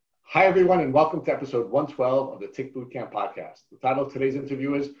Hi, everyone, and welcome to episode 112 of the Tick Bootcamp podcast. The title of today's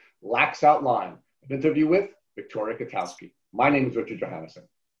interview is Lax Outline, an interview with Victoria Katowski. My name is Richard Johannesson.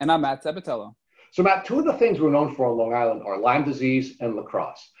 And I'm Matt Sabatello. So, Matt, two of the things we're known for on Long Island are Lyme disease and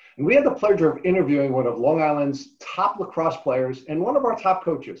lacrosse. And we had the pleasure of interviewing one of Long Island's top lacrosse players and one of our top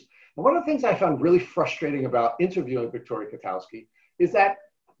coaches. And one of the things I found really frustrating about interviewing Victoria Katowski is that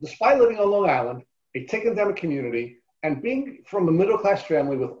despite living on Long Island, a tick endemic community, and being from a middle-class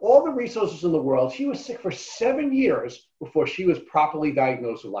family with all the resources in the world, she was sick for 7 years before she was properly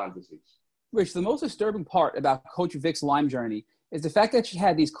diagnosed with Lyme disease. Rich, the most disturbing part about Coach Vic's Lyme journey is the fact that she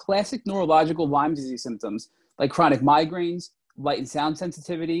had these classic neurological Lyme disease symptoms like chronic migraines, light and sound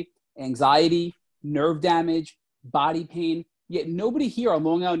sensitivity, anxiety, nerve damage, body pain, yet nobody here on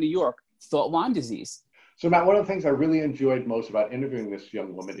Long Island, New York thought Lyme disease. So, Matt, one of the things I really enjoyed most about interviewing this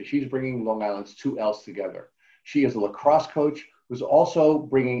young woman is she's bringing Long Island's two L's together. She is a lacrosse coach who's also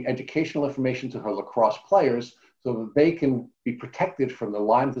bringing educational information to her lacrosse players so that they can be protected from the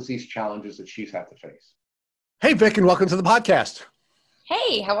Lyme disease challenges that she's had to face. Hey, Vic, and welcome to the podcast.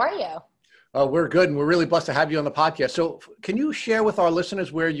 Hey, how are you? We're good, and we're really blessed to have you on the podcast. So can you share with our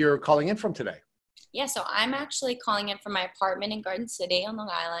listeners where you're calling in from today? Yeah, so I'm actually calling in from my apartment in Garden City on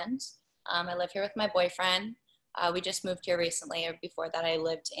Long Island. I live here with my boyfriend. We just moved here recently. Before that, I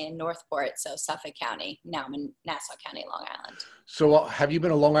lived in Northport, so Suffolk County. Now I'm in Nassau County, Long Island. So have you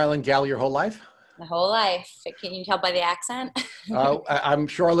been a Long Island gal your whole life? My whole life. Can you tell by the accent? I'm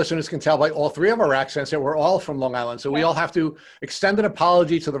sure our listeners can tell by all three of our accents that we're all from Long Island. So we all have to extend an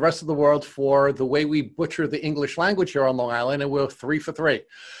apology to the rest of the world for the way we butcher the English language here on Long Island, and we're 3 for 3.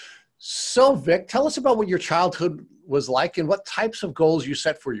 So, Vic, tell us about what your childhood was like and what types of goals you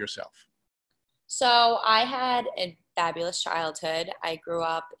set for yourself. So I had a fabulous childhood. I grew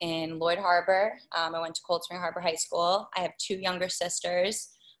up in Lloyd Harbor. I went to Cold Spring Harbor High School. I have 2 younger sisters.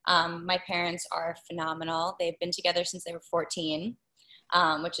 My parents are phenomenal. They've been together since they were 14,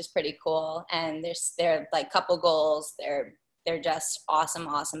 which is pretty cool. And they're like couple goals. They're just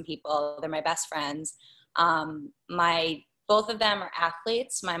awesome people. They're my best friends. Both of them are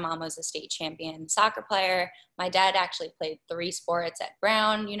athletes. My mom was a state champion soccer player. My dad actually played 3 sports at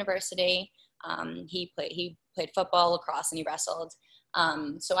Brown University. He played football, lacrosse, and he wrestled.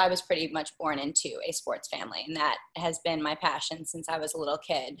 So I was pretty much born into a sports family, and that has been my passion since I was a little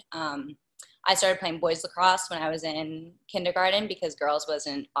kid. I started playing boys lacrosse when I was in kindergarten because girls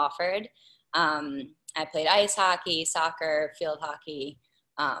wasn't offered. I played ice hockey, soccer, field hockey,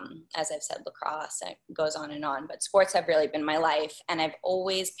 as I've said, lacrosse. It goes on and on, but sports have really been my life, and I've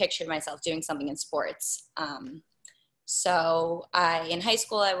always pictured myself doing something in sports. So in high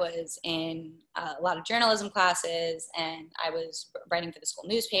school, I was in a lot of journalism classes, and I was writing for the school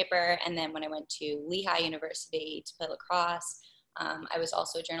newspaper. And then when I went to Lehigh University to play lacrosse, I was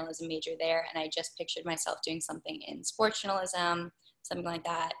also a journalism major there. And I just pictured myself doing something in sports journalism, something like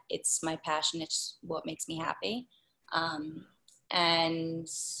that. It's my passion. It's what makes me happy. And,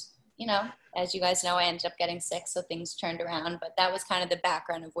 you know, as you guys know, I ended up getting sick, so things turned around. But that was kind of the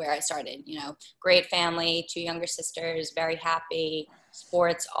background of where I started. You know, great family, 2 younger sisters, very happy,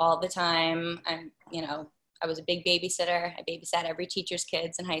 sports all the time. I was a big babysitter. I babysat every teacher's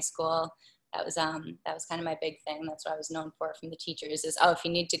kids in high school. That was kind of my big thing. That's what I was known for from the teachers is, if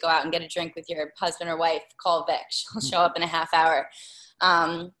you need to go out and get a drink with your husband or wife, call Vic. She'll show up in a half hour.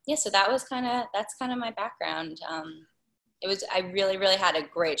 So that's kind of my background. I really, really had a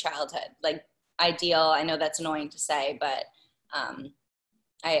great childhood, like ideal. I know that's annoying to say, but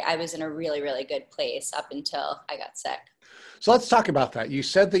I was in a really, really good place up until I got sick. So let's talk about that. You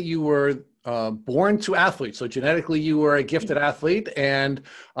said that you were born to athletes. So genetically, you were a gifted athlete. And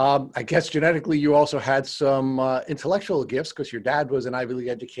I guess genetically, you also had some intellectual gifts because your dad was an Ivy League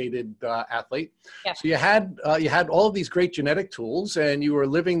educated athlete. Yeah. So you had all of these great genetic tools, and you were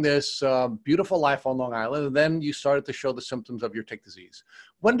living this beautiful life on Long Island. And then you started to show the symptoms of your tick disease.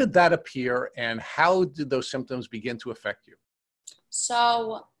 When did that appear, and how did those symptoms begin to affect you?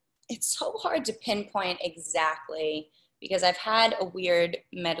 So it's so hard to pinpoint exactly because I've had a weird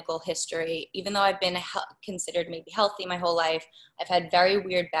medical history. Even though I've been considered maybe healthy my whole life, I've had very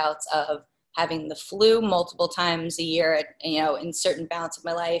weird bouts of having the flu multiple times a year, in certain bouts of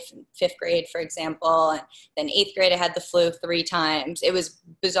my life. In 5th grade, for example, and then 8th grade, I had the flu 3 times. It was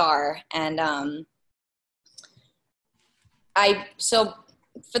bizarre. And so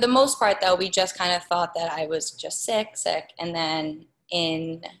for the most part, though, we just kind of thought that I was just sick. And then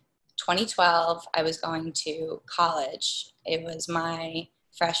in 2012, I was going to college. It was my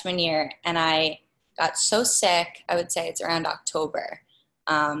freshman year, and I got so sick, I would say it's around October.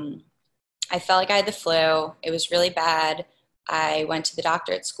 I felt like I had the flu. It was really bad. I went to the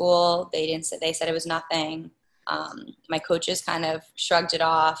doctor at school. They said it was nothing. My coaches kind of shrugged it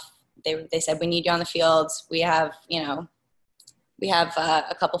off. They said, we need you on the fields. We have a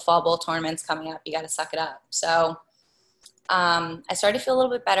couple fall bowl tournaments coming up. You got to suck it up. So I started to feel a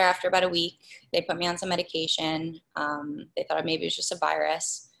little bit better after about a week. They put me on some medication. They thought maybe it was just a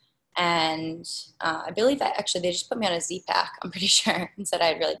virus. And I believe that actually they just put me on a Z-Pack, I'm pretty sure, and said I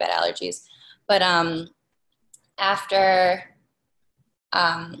had really bad allergies. But after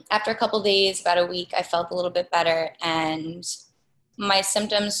a couple of days, about a week, I felt a little bit better. And my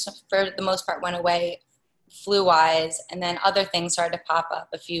symptoms, for the most part, went away flu-wise. And then other things started to pop up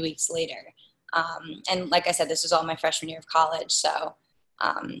a few weeks later. And like I said, this was all my freshman year of college. So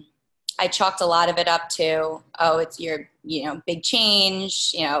I chalked a lot of it up to, it's your, big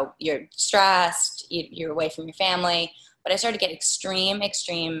change, you're stressed, you're away from your family. But I started to get extreme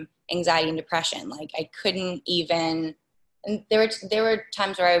anxiety and depression. Like I couldn't even, and there were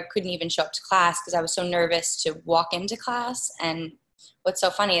times where I couldn't even show up to class because I was so nervous to walk into class. And what's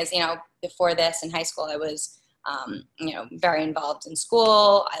so funny is, before this in high school, I was, very involved in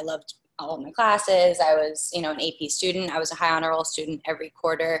school. I loved all of my classes. I was, an AP student. I was a high honor roll student every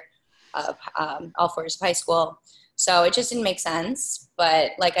quarter of all 4 years of high school. So it just didn't make sense.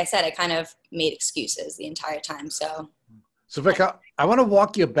 But like I said, I kind of made excuses the entire time. So Vic, I want to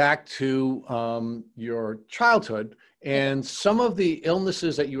walk you back to your childhood and some of the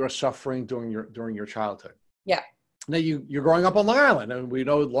illnesses that you were suffering during your childhood. Yeah. Now you're growing up on Long Island, and we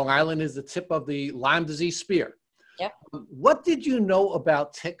know Long Island is the tip of the Lyme disease spear. Yep. What did you know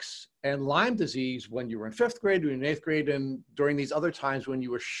about ticks and Lyme disease when you were in 5th grade, or in 8th grade, and during these other times when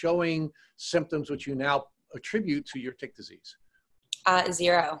you were showing symptoms which you now attribute to your tick disease?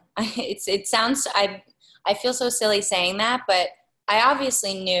 Zero. It sounds, I feel so silly saying that, but I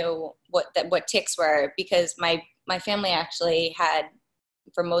obviously knew what ticks were because my family actually had,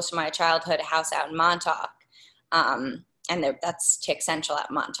 for most of my childhood, a house out in Montauk. And that's tick central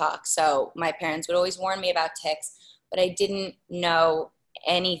at Montauk. So my parents would always warn me about ticks, but I didn't know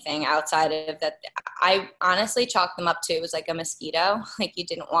anything outside of that. I honestly chalked them up to, it was like a mosquito. Like you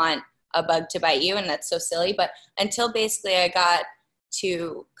didn't want a bug to bite you, and that's so silly. But until basically I got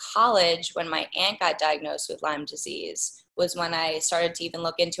to college, when my aunt got diagnosed with Lyme disease, was when I started to even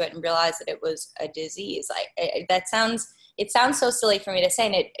look into it and realize that it was a disease. Like it sounds so silly for me to say,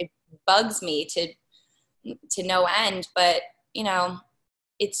 and it bugs me to no end. But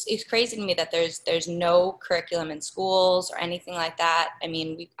it's crazy to me that there's no curriculum in schools or anything like that. I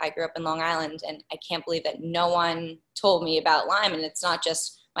mean, I grew up in Long Island, and I can't believe that no one told me about Lyme. And it's not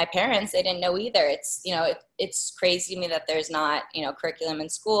just my parents; they didn't know either. It's it's crazy to me that there's not curriculum in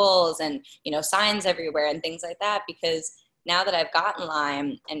schools and signs everywhere and things like that. Because now that I've gotten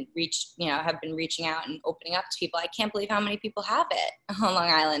Lyme and have been reaching out and opening up to people, I can't believe how many people have it on Long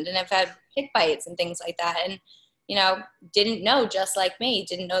Island and have had tick bites and things like that. And didn't know, just like me,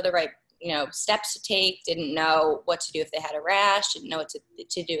 didn't know the right, steps to take, didn't know what to do if they had a rash, didn't know what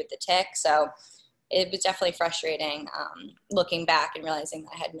to do with the tick. So it was definitely frustrating looking back and realizing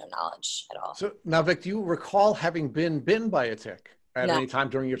that I had no knowledge at all. So now, Vic, do you recall having been bitten by a tick at No. any time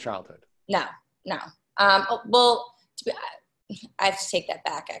during your childhood? No. I have to take that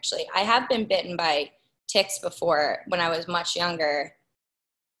back, actually. I have been bitten by ticks before when I was much younger,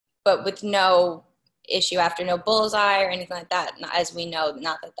 but with no issue after, no bullseye or anything like that. As we know,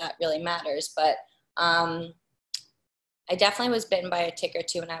 not that really matters, but I definitely was bitten by a tick or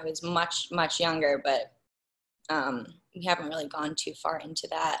two when I was much, much younger, but we haven't really gone too far into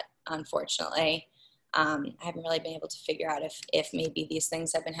that, unfortunately. I haven't really been able to figure out if maybe these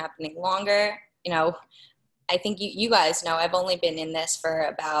things have been happening longer. I think you guys know I've only been in this for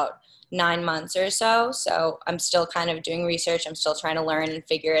about 9 months or so. So I'm still kind of doing research. I'm still trying to learn and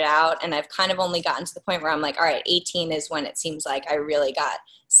figure it out. And I've kind of only gotten to the point where I'm like, all right, 18 is when it seems like I really got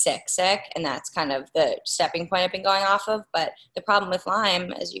sick. And that's kind of the stepping point I've been going off of. But the problem with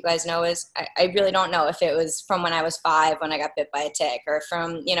Lyme, as you guys know, is I really don't know if it was from when I was 5 when I got bit by a tick, or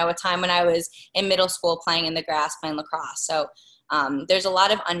from, a time when I was in middle school playing in the grass, playing lacrosse. So there's a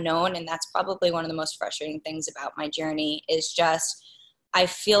lot of unknown, and that's probably one of the most frustrating things about my journey is just, I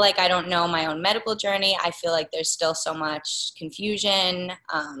feel like I don't know my own medical journey. I feel like there's still so much confusion.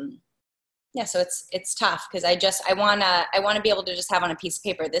 So it's tough because I want to be able to just have on a piece of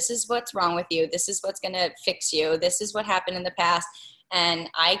paper, this is what's wrong with you. This is what's going to fix you. This is what happened in the past. And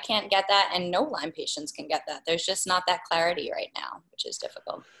I can't get that. And no Lyme patients can get that. There's just not that clarity right now, which is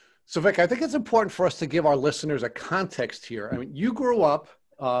difficult. So Vic, I think it's important for us to give our listeners a context here. I mean, you grew up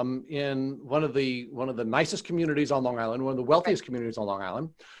in one of the nicest communities on Long Island, one of the wealthiest communities on Long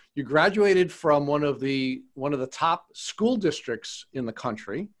Island. You graduated from one of the top school districts in the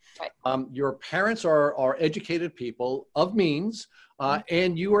country. Right. Your parents are educated people of means,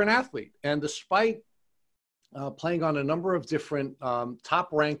 and you were an athlete. And despite playing on a number of different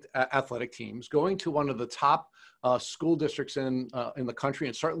top-ranked athletic teams, going to one of the top school districts in the country,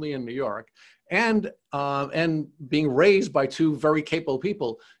 and certainly in New York, and being raised by two very capable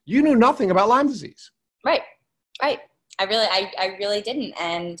people, you knew nothing about Lyme disease. Right. I really didn't.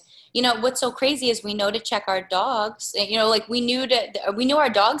 And, you know, what's so crazy is we know to check our dogs, you know, like we knew our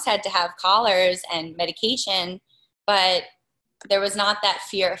dogs had to have collars and medication, but there was not that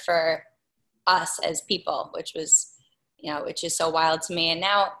fear for us as people, which was, you know, which is so wild to me. And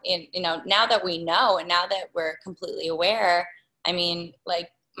now, you know, now that we know, and now that we're completely aware, I mean, like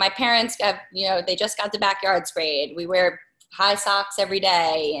my parents have, you know, they just got the backyard sprayed. We wear high socks every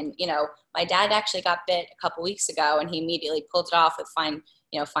day. And, you know, my dad actually got bit a couple weeks ago, and he immediately pulled it off with fine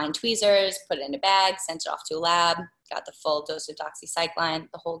tweezers, put it in a bag, sent it off to a lab, got the full dose of doxycycline,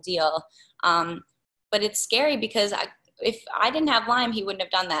 the whole deal. But it's scary because if I didn't have Lyme, he wouldn't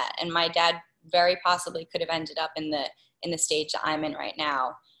have done that. And my dad very possibly could have ended up in the stage that I'm in right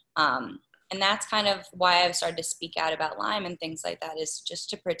now. And that's kind of why I've started to speak out about Lyme and things like that, is just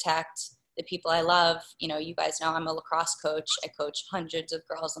to protect the people I love. You know, you guys know I'm a lacrosse coach. I coach hundreds of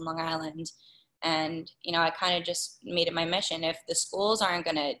girls in Long Island. And, you know, I kind of just made it my mission. If the schools aren't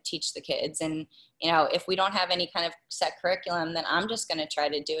going to teach the kids, and, you know, if we don't have any kind of set curriculum, then I'm just going to try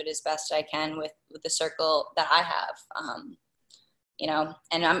to do it as best I can with the circle that I have. You know,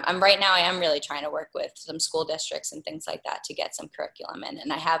 and I'm right now, I am really trying to work with some school districts and things like that to get some curriculum in.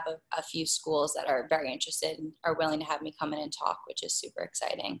 And I have a few schools that are very interested and are willing to have me come in and talk, which is super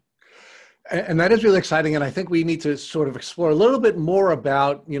exciting. And that is really exciting. And I think we need to sort of explore a little bit more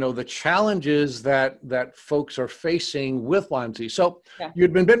about, you know, the challenges that folks are facing with Lyme disease. So yeah. You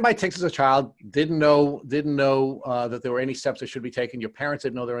had been bitten by ticks as a child, didn't know that there were any steps that should be taken. Your parents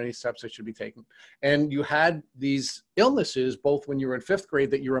didn't know there were any steps that should be taken. And you had these illnesses, both when you were in 5th grade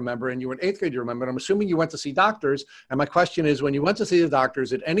that you remember, and you were in 8th grade you remember. And I'm assuming you went to see doctors. And my question is, when you went to see the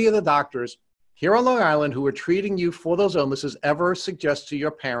doctors, did any of the doctors here on Long Island who are treating you for those illnesses ever suggest to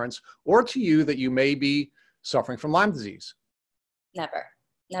your parents or to you that you may be suffering from Lyme disease? Never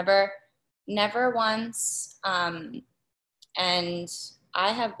once. And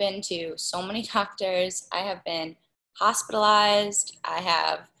I have been to so many doctors. I have been hospitalized. I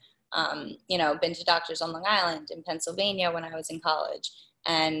have, you know, been to doctors on Long Island, in Pennsylvania when I was in college.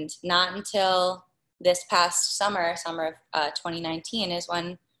 And not until this past summer of 2019 is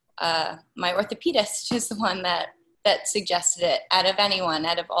when my orthopedist is the one that suggested it out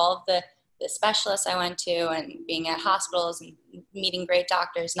of all of the specialists I went to, and being at hospitals and meeting great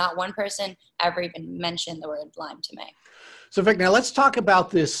doctors. Not one person ever even mentioned the word Lyme to me. So Vic, now let's talk about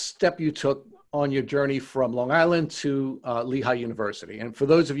this step you took on your journey from Long Island to Lehigh University. And for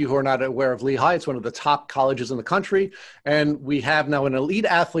those of you who are not aware of Lehigh, it's one of the top colleges in the country. And we have now an elite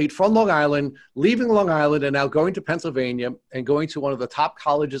athlete from Long Island, leaving Long Island and now going to Pennsylvania and going to one of the top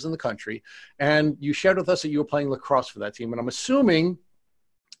colleges in the country. And you shared with us that you were playing lacrosse for that team. And I'm assuming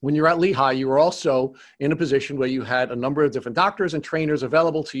when you're at Lehigh, you were also in a position where you had a number of different doctors and trainers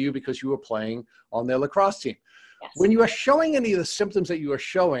available to you because you were playing on their lacrosse team. Yes. When you are showing any of the symptoms that you are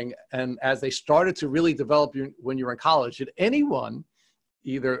showing, and as they started to really develop when you were in college, did anyone,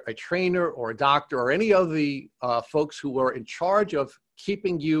 either a trainer or a doctor or any of the folks who were in charge of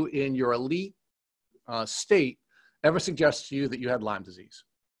keeping you in your elite state, ever suggest to you that you had Lyme disease?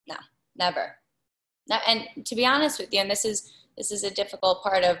 No, never. No, and to be honest with you, and this is a difficult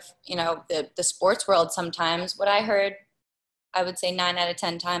part of, you know, the sports world sometimes, what I heard, I would say 9 out of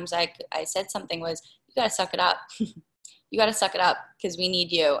 10 times I said something was, you got to suck it up. You got to suck it up because we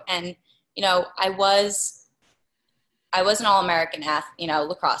need you. And, you know, I was an All-American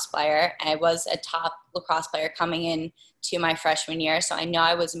lacrosse player. I was a top lacrosse player coming in to my freshman year. So I know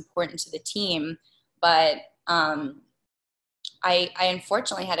I was important to the team, but I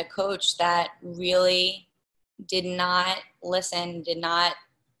unfortunately had a coach that really did not listen,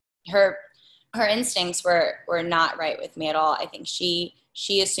 her instincts were not right with me at all. I think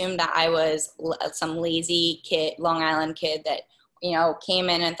she assumed that I was some lazy kid, Long Island kid that, you know, came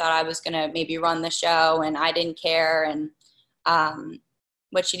in and thought I was going to maybe run the show, and I didn't care. And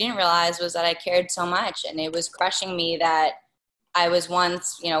what she didn't realize was that I cared so much, and it was crushing me that I was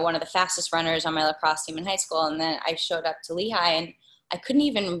once, you know, one of the fastest runners on my lacrosse team in high school. And then I showed up to Lehigh and I couldn't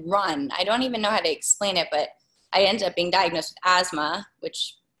even run. I don't even know how to explain it, but I ended up being diagnosed with asthma,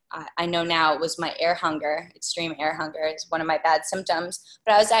 which I know now it was my air hunger. Extreme air hunger is one of my bad symptoms.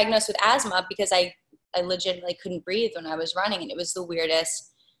 But I was diagnosed with asthma because I legitimately couldn't breathe when I was running. And it was the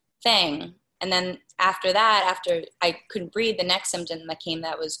weirdest thing. And then after that, after I couldn't breathe, the next symptom that came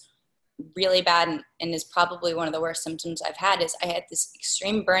that was really bad and is probably one of the worst symptoms I've had is I had this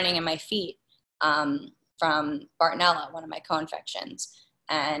extreme burning in my feet from Bartonella, one of my co-infections.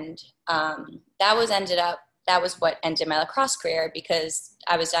 And that was what ended my lacrosse career, because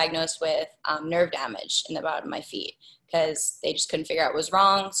I was diagnosed with nerve damage in the bottom of my feet, because they just couldn't figure out what was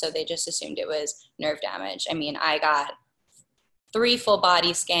wrong. So they just assumed it was nerve damage. I mean, I got 3 full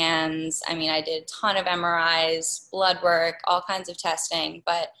body scans. I mean, I did a ton of MRIs, blood work, all kinds of testing,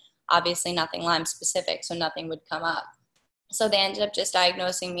 but obviously nothing Lyme specific, so nothing would come up. So they ended up just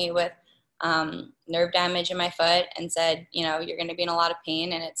diagnosing me with nerve damage in my foot and said, you know, you're going to be in a lot of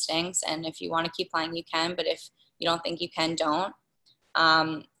pain and it stinks. And if you want to keep playing, you can, but if you don't think you can, don't.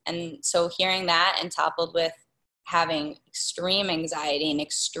 And so hearing that, and coupled with having extreme anxiety and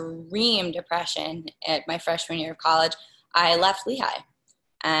extreme depression at my freshman year of college, I left Lehigh.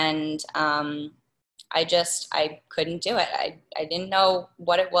 And I couldn't do it. I didn't know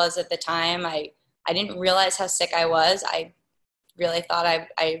what it was at the time. I didn't realize how sick I was. I really thought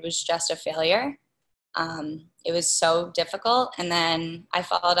I was just a failure. It was so difficult. And then I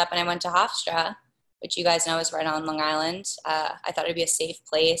followed up and I went to Hofstra, which you guys know is right on Long Island. I thought it'd be a safe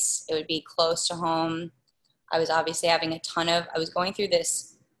place. It would be close to home. I was obviously having I was going through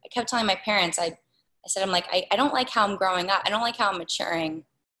this. I kept telling my parents, I said, I'm like, I don't like how I'm growing up. I don't like how I'm maturing.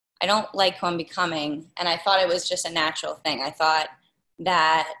 I don't like who I'm becoming. And I thought it was just a natural thing. I thought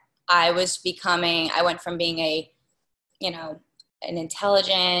that I went from being an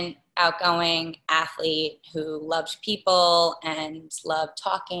intelligent, outgoing athlete who loved people and loved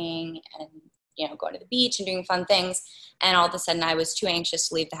talking and, you know, going to the beach and doing fun things. And all of a sudden I was too anxious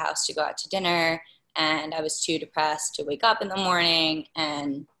to leave the house to go out to dinner. And I was too depressed to wake up in the morning,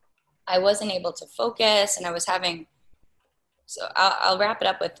 and I wasn't able to focus, and I was so I'll wrap it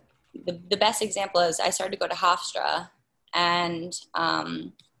up with the best example is I started to go to Hofstra, and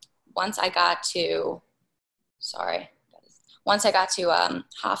once I got to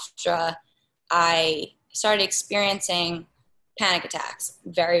Hofstra, I started experiencing panic attacks,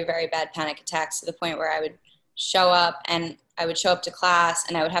 very, very bad panic attacks, to the point where I would show up to class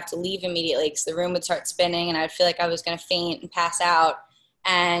and I would have to leave immediately because the room would start spinning and I would feel like I was going to faint and pass out.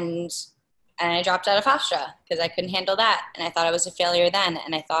 And I dropped out of Hofstra because I couldn't handle that. And I thought I was a failure then.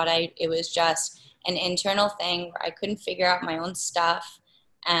 And I thought it was just an internal thing where I couldn't figure out my own stuff.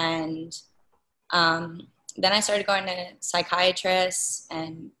 And then I started going to psychiatrists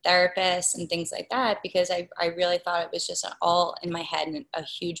and therapists and things like that, because I really thought it was just all in my head and a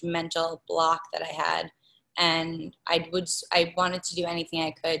huge mental block that I had. And I wanted to do anything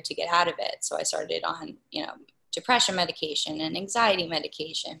I could to get out of it. So I started on, depression medication and anxiety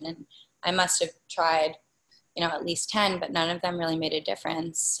medication. And I must have tried, at least 10, but none of them really made a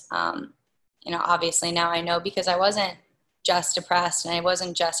difference. Obviously now I know, because I wasn't just depressed and I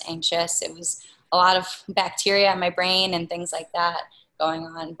wasn't just anxious. It was a lot of bacteria in my brain and things like that going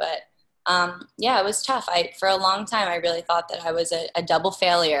on. But it was tough. For a long time, I really thought that I was a double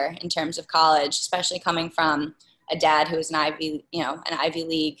failure in terms of college, especially coming from a dad who was an Ivy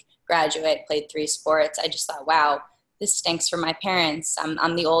League graduate, played 3 sports. I just thought, wow, this stinks for my parents.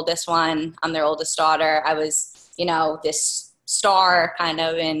 I'm the oldest one. I'm their oldest daughter. I was, this star kind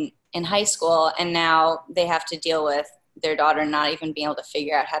of in high school, and now they have to deal with their daughter not even being able to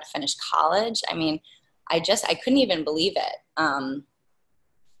figure out how to finish college. I mean, I couldn't even believe it. And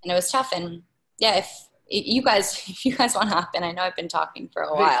it was tough. And yeah, if you guys want to hop in, I know I've been talking for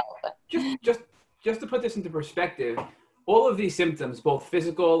a while, but just to put this into perspective, all of these symptoms, both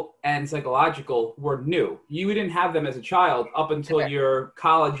physical and psychological, were new. You didn't have them as a child up until your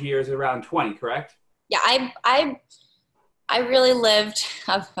college years around 20, correct? Yeah, I really lived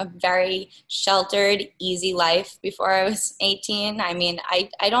a very sheltered, easy life before I was 18. I mean,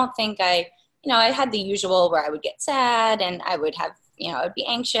 I don't think I had the usual where I would get sad and I would have, I would be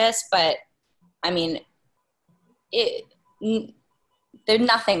anxious, but I mean, they're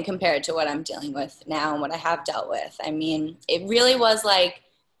nothing compared to what I'm dealing with now and what I have dealt with. I mean, it really was like,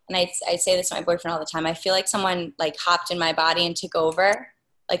 and I say this to my boyfriend all the time, I feel like someone like hopped in my body and took over,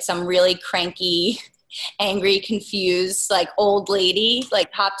 like some really cranky, angry, confused, like old lady,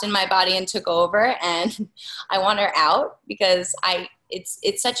 like hopped in my body and took over, and I want her out, because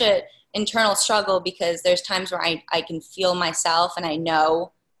it's such a internal struggle, because there's times where I can feel myself and I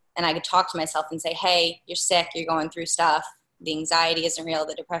know, and I could talk to myself and say, hey, you're sick, you're going through stuff. The anxiety isn't real.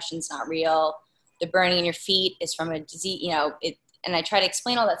 The depression's not real. The burning in your feet is from a disease, and I try to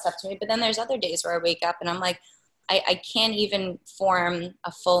explain all that stuff to me. But then there's other days where I wake up and I'm like, I can't even form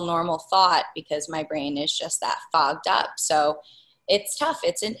a full normal thought because my brain is just that fogged up. So it's tough.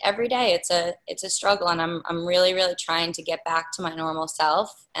 It's every day. It's a struggle, and I'm really, really trying to get back to my normal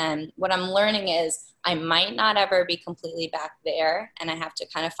self. And what I'm learning is I might not ever be completely back there, and I have to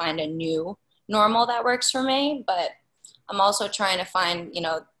kind of find a new normal that works for me. But I'm also trying to find,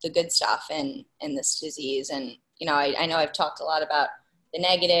 the good stuff in this disease. And, I know I've talked a lot about the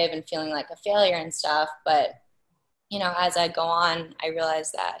negative and feeling like a failure and stuff, but, as I go on, I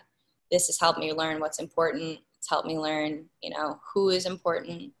realize that this has helped me learn what's important. It's helped me learn, who is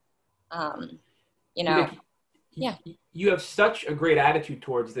important. Yeah. You have such a great attitude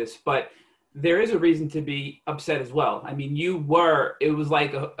towards this, but there is a reason to be upset as well. I mean, it was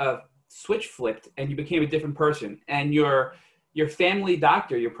like a switch flipped and you became a different person, and your family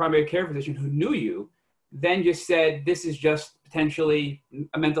doctor, your primary care physician who knew you, then just said, this is just potentially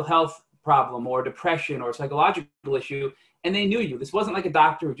a mental health problem or depression or psychological issue. And they knew you. This wasn't like a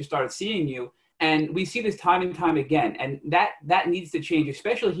doctor who just started seeing you. And we see this time and time again. And that needs to change,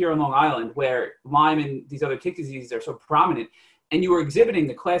 especially here on Long Island, where Lyme and these other tick diseases are so prominent. And you were exhibiting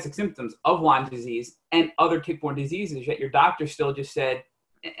the classic symptoms of Lyme disease and other tick-borne diseases, yet your doctor still just said,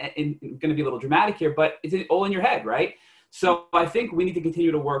 and going to be a little dramatic here, but it's all in your head, right? So I think we need to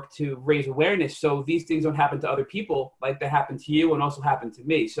continue to work to raise awareness so these things don't happen to other people like they happened to you and also happened to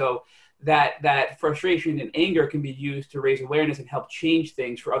me. So that frustration and anger can be used to raise awareness and help change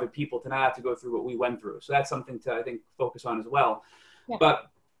things for other people to not have to go through what we went through. So that's something to, I think, focus on as well. Yeah.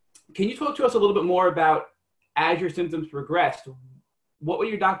 But can you talk to us a little bit more about, as your symptoms progressed, what were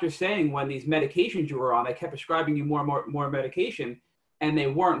your doctors saying when these medications you were on, they kept prescribing you more and more medication, and they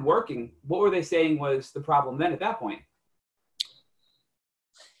weren't working? What were they saying was the problem then at that point?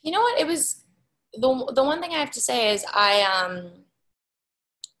 You know what? It was the one thing I have to say is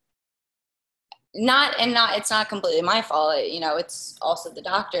it's not completely my fault. It's also the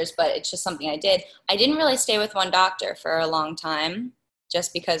doctor's, but it's just something I did. I didn't really stay with one doctor for a long time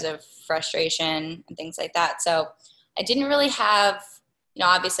just because of frustration and things like that. So I didn't really have,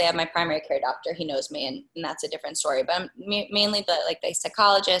 obviously I have my primary care doctor. He knows me, and that's a different story, but mainly the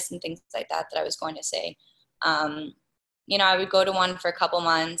psychologist and things like that I was going to say. I would go to one for a couple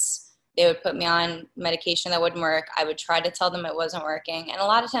months. They would put me on medication that wouldn't work. I would try to tell them it wasn't working. And a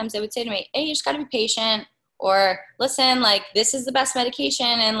lot of times they would say to me, hey, you just got to be patient, or listen, this is the best medication.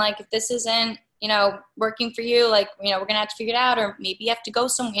 And if this isn't, working for you, we're going to have to figure it out, or maybe you have to go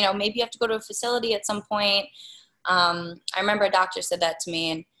maybe you have to go to a facility at some point. I remember a doctor said that to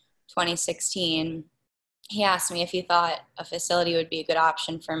me in 2016. He asked me if he thought a facility would be a good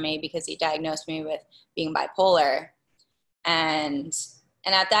option for me because he diagnosed me with being bipolar. And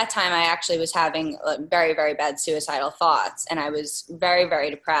at that time, I actually was having very, very bad suicidal thoughts, and I was very,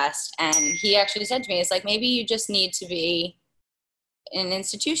 very depressed. And he actually said to me, it's maybe you just need to be in an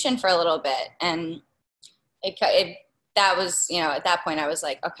institution for a little bit. And that was, at that point I was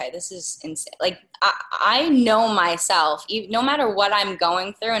like, okay, this is insane. I know myself, no matter what I'm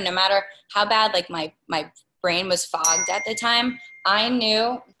going through and no matter how bad, my brain was fogged at the time, I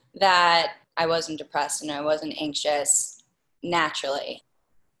knew that I wasn't depressed and I wasn't anxious naturally.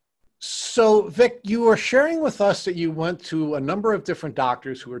 So, Vic, you were sharing with us that you went to a number of different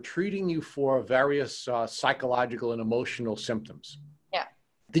doctors who were treating you for various psychological and emotional symptoms. Yeah.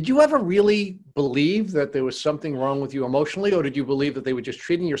 Did you ever really believe that there was something wrong with you emotionally, or did you believe that they were just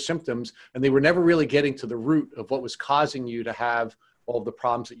treating your symptoms and they were never really getting to the root of what was causing you to have all of the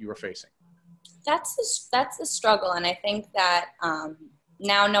problems that you were facing? That's the struggle. And I think that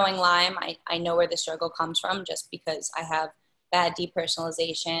now knowing Lyme, I know where the struggle comes from, just because I have bad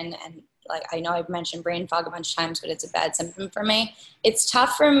depersonalization, and I know I've mentioned brain fog a bunch of times, but it's a bad symptom for me. It's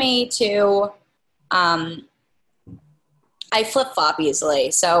tough for me to, I flip-flop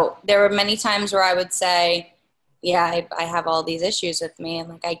easily. So there were many times where I would say, yeah, I have all these issues with me,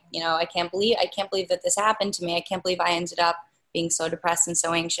 and I can't believe that this happened to me. I can't believe I ended up being so depressed and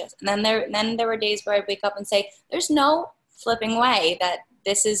so anxious. And then there were days where I'd wake up and say, there's no flipping way that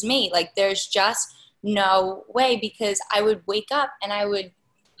this is me. There's just no way, because I would wake up and I would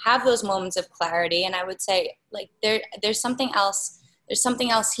have those moments of clarity and I would say, there's something else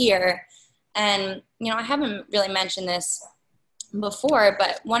here. And, I haven't really mentioned this before,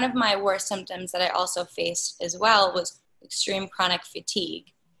 but one of my worst symptoms that I also faced as well was extreme chronic fatigue.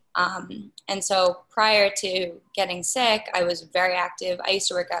 And so prior to getting sick, I was very active. I used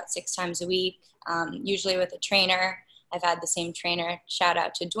to work out 6 times a week, usually with a trainer. I've had the same trainer, shout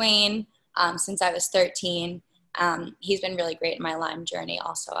out to Dwayne, since I was 13. He's been really great in my Lyme journey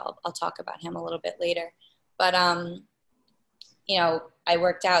also. I'll talk about him a little bit later. But, I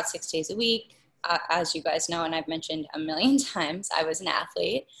worked out 6 days a week. As you guys know, and I've mentioned a million times, I was an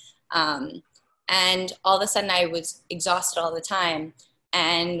athlete. And And all of a sudden I was exhausted all the time.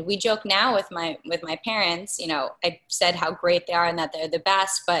 And we joke now with my parents, you know, I said how great they are and that they're the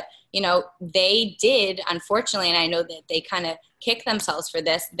best, but you know, they did, unfortunately, and I know that they kind of kick themselves for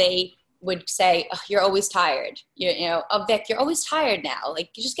this. They would say, oh, you're always tired. You know, oh, Vic, you're always tired now.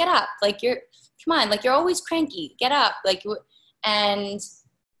 Like, you just get up. Like, come on, like, you're always cranky. Get up. Like, and,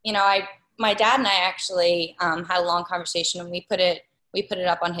 you know, my dad and I actually had a long conversation, and we put it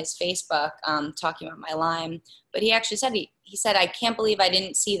up on his Facebook, talking about my Lyme. But he actually said, he said, I can't believe I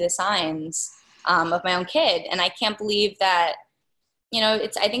didn't see the signs of my own kid. And I can't believe that, you know,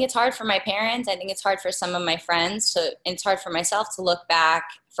 I think it's hard for my parents. I think it's hard for some of my friends and it's hard for myself to look back,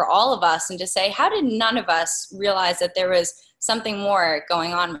 for all of us, and to say, how did none of us realize that there was something more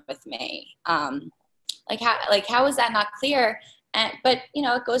going on with me? How is that not clear? But, you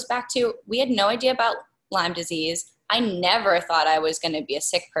know, it goes back to, we had no idea about Lyme disease. I never thought I was going to be a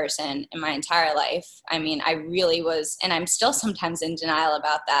sick person in my entire life. I mean, I really was, and I'm still sometimes in denial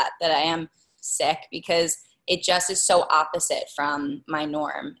about that I am sick, because it just is so opposite from my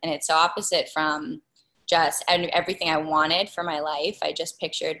norm. And it's so opposite from just everything I wanted for my life. I just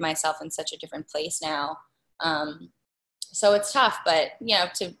pictured myself in such a different place now. So it's tough, but you know,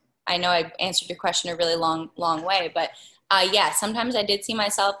 I know I answered your question a really long way, but yeah, sometimes I did see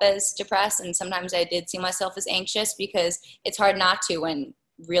myself as depressed, and sometimes I did see myself as anxious, because it's hard not to when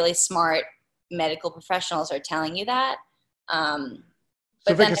really smart medical professionals are telling you that.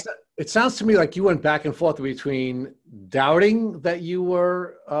 So Vic, it sounds to me like you went back and forth between doubting that you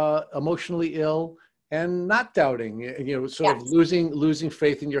were emotionally ill and not doubting, you know, sort of losing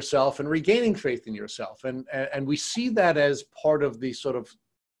faith in yourself and regaining faith in yourself. And we see that as part of the sort of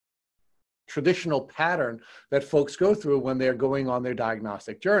traditional pattern that folks go through when they're going on their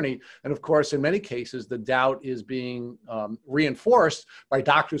diagnostic journey. And of course, in many cases, the doubt is being reinforced by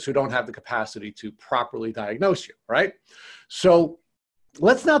doctors who don't have the capacity to properly diagnose you, right? So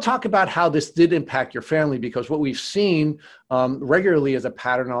let's now talk about how this did impact your family, because what we've seen regularly as a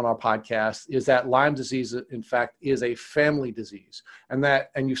pattern on our podcast is that Lyme disease, in fact, is a family disease.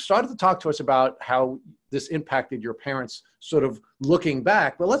 And you started to talk to us about how this impacted your parents sort of looking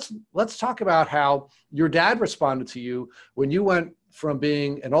back. But let's talk about how your dad responded to you when you went from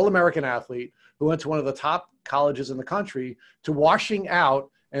being an All-American athlete who went to one of the top colleges in the country to washing out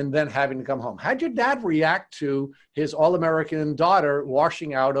and then having to come home. How'd your dad react to his All-American daughter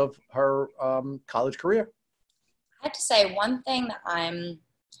washing out of her college career? I have to say, one thing that I'm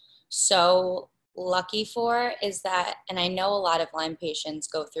so lucky for is that, and I know a lot of Lyme patients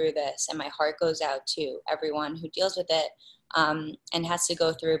go through this, and my heart goes out to everyone who deals with it and has to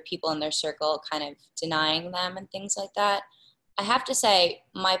go through people in their circle kind of denying them and things like that. I have to say,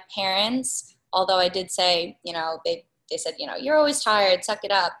 my parents, although I did say, you know, they said, you know, you're always tired, suck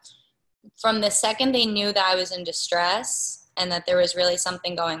it up. From the second they knew that I was in distress and that there was really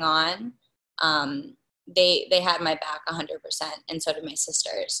something going on, they had my back 100%, and so did my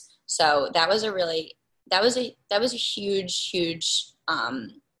sisters. So that was a huge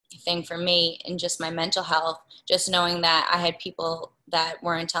thing for me, in just my mental health, just knowing that I had people that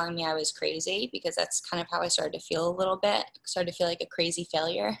weren't telling me I was crazy, because that's kind of how I started to feel a little bit, started to feel like a crazy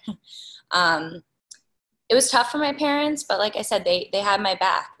failure. It was tough for my parents, but like I said, they had my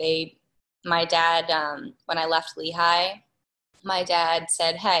back. My dad, when I left Lehigh, my dad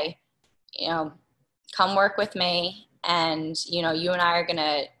said, hey, you know, come work with me, and, you know, you and I are going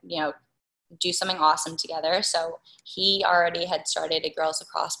to, you know, do something awesome together. So he already had started a girls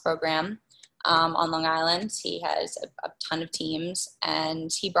lacrosse program on Long Island. He has a ton of teams, and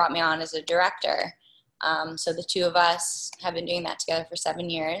he brought me on as a director. So the two of us have been doing that together for 7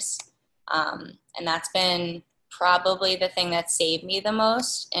 years. And that's been probably the thing that saved me the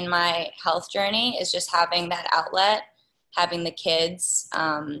most in my health journey, is just having that outlet, having the kids,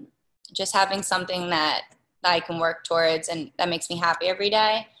 just having something that I can work towards and that makes me happy every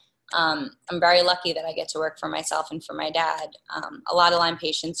day. I'm very lucky that I get to work for myself and for my dad. A lot of Lyme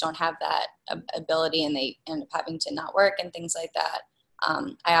patients don't have that ability, and they end up having to not work and things like that.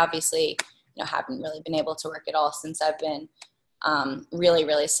 I obviously, you know, haven't really been able to work at all since I've been really,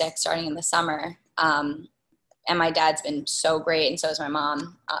 really sick starting in the summer. And my dad's been so great, and so is my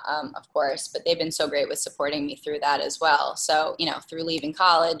mom, of course, but they've been so great with supporting me through that as well. So, you know, through leaving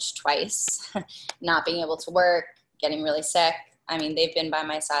college twice, not being able to work, getting really sick, I mean, they've been by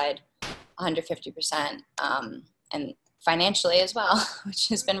my side 150%, and financially as well, which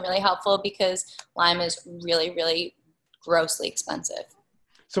has been really helpful, because Lyme is really, really grossly expensive.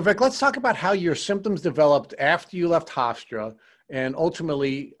 So Vic, let's talk about how your symptoms developed after you left Hofstra, and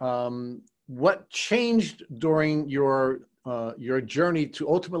ultimately what changed during your your journey to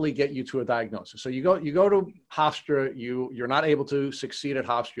ultimately get you to a diagnosis. So you go to Hofstra, you're not able to succeed at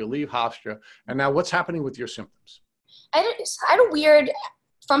Hofstra, you leave Hofstra, and now what's happening with your symptoms? I had a weird,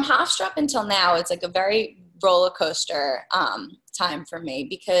 from Hofstra up until now, it's like a very roller coaster time for me,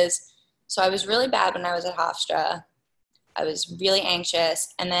 because so I was really bad when I was at Hofstra. I was really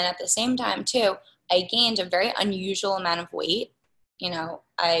anxious, and then at the same time too, I gained a very unusual amount of weight. You know,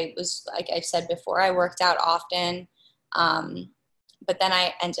 I was, like I said before, I worked out often. But then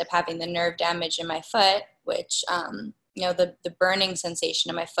I ended up having the nerve damage in my foot, which, you know, the burning sensation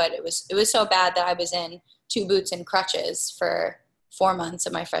in my foot, it was so bad that I was in 2 boots and crutches for 4 months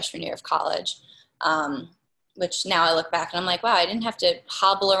of my freshman year of college. Which now I look back and I'm like, wow, I didn't have to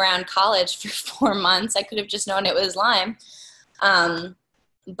hobble around college for 4 months. I could have just known it was Lyme.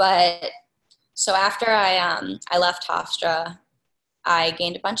 But so after I left Hofstra, I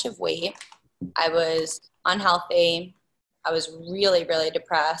gained a bunch of weight. I was unhealthy. I was really, really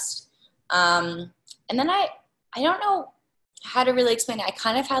depressed. And then I don't know how to really explain it. I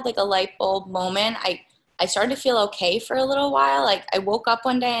kind of had like a light bulb moment. I started to feel okay for a little while. Like I woke up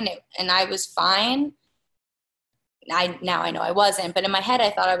one day and I was fine. Now I know I wasn't, but in my head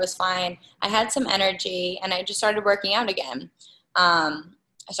I thought I was fine. I had some energy and I just started working out again. I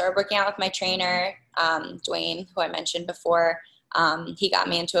started working out with my trainer, Dwayne, who I mentioned before. He got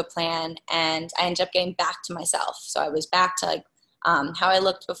me into a plan and I ended up getting back to myself. So I was back to like how I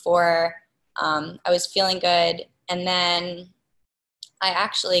looked before. I was feeling good. And then I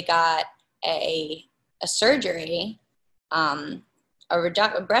actually got a surgery, a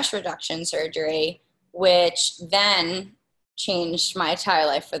breast reduction surgery, which then changed my entire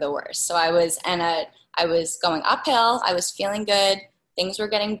life for the worse. So I was going uphill. I was feeling good. Things were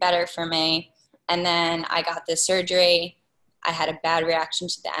getting better for me. And then I got this surgery. I had a bad reaction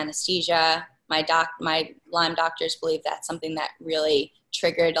to the anesthesia. My Lyme doctors believe that's something that really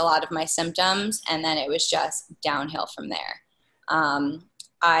triggered a lot of my symptoms. And then it was just downhill from there.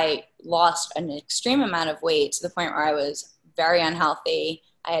 I lost an extreme amount of weight to the point where I was very unhealthy.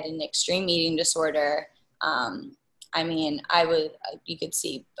 I had an extreme eating disorder. I mean, you could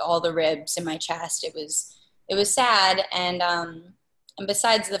see all the ribs in my chest. It was sad. And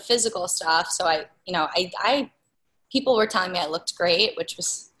besides the physical stuff, so people were telling me I looked great, which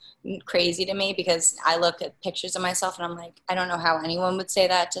was crazy to me because I look at pictures of myself and I'm like, I don't know how anyone would say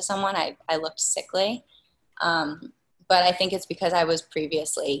that to someone. I looked sickly. But I think it's because I was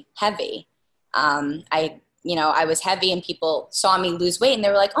previously heavy. I was heavy and people saw me lose weight and they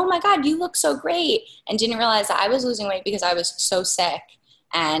were like, oh my God, you look so great. And didn't realize that I was losing weight because I was so sick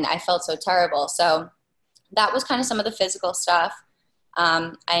and I felt so terrible. So that was kind of some of the physical stuff.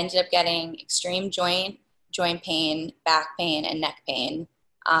 I ended up getting extreme joint pain, back pain, and neck pain.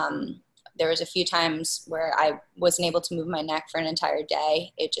 There was a few times where I wasn't able to move my neck for an entire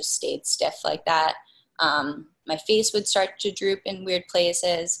day. It just stayed stiff like that. My face would start to droop in weird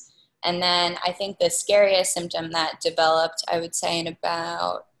places. And then I think the scariest symptom that developed, I would say in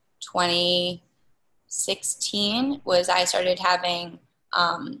about 2016, was I started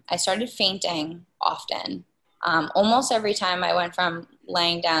fainting often. Almost every time I went from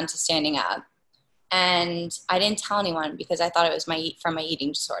laying down to standing up. And I didn't tell anyone because I thought it was from my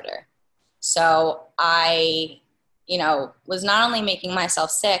eating disorder. So I, was not only making myself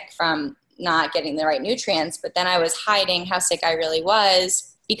sick from not getting the right nutrients, but then I was hiding how sick I really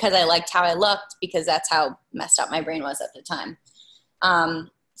was because I liked how I looked, because that's how messed up my brain was at the time.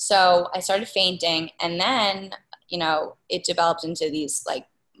 So I started fainting, and then, it developed into these like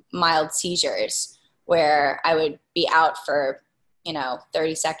mild seizures where I would be out for,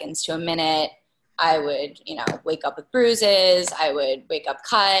 30 seconds to a minute. I would, wake up with bruises. I would wake up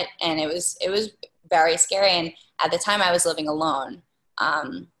cut, and it was very scary. And at the time I was living alone.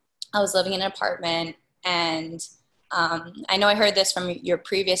 I was living in an apartment, and I know I heard this from your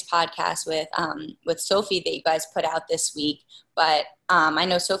previous podcast with Sophie that you guys put out this week, but I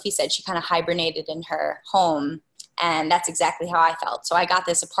know Sophie said she kind of hibernated in her home, and that's exactly how I felt. So I got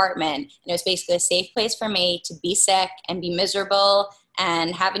this apartment, and it was basically a safe place for me to be sick and be miserable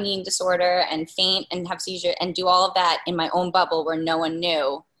and have an eating disorder and faint and have seizure and do all of that in my own bubble where no one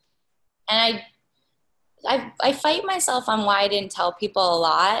knew. And I fight myself on why I didn't tell people a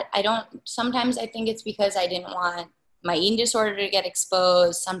lot. Sometimes I think it's because I didn't want my eating disorder to get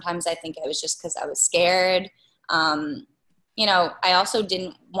exposed. Sometimes I think it was just because I was scared. I also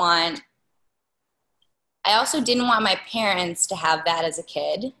didn't want my parents to have that as a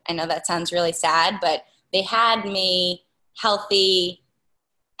kid. I know that sounds really sad, but they had me healthy,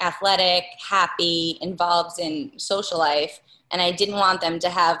 athletic, happy, involved in social life. And I didn't want them to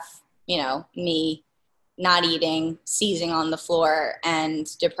have, me not eating, seizing on the floor, and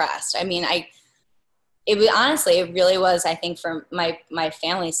depressed. I mean, it was honestly, it really was, I think, for my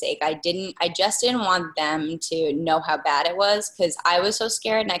family's sake. I just didn't want them to know how bad it was, because I was so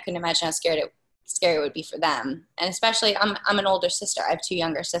scared, and I couldn't imagine how scary it would be for them. And especially, I'm an older sister. I have 2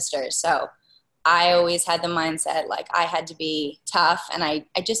 younger sisters. So I always had the mindset, like, I had to be tough, and I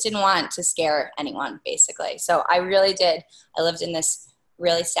just didn't want to scare anyone, basically. So I really did. I lived in this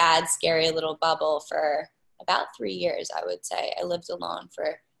really sad, scary little bubble for about 3 years, I would say. I lived alone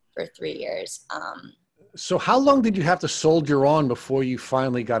for 3 years. So how long did you have to soldier on before you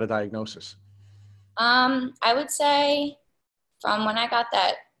finally got a diagnosis? I would say from when I got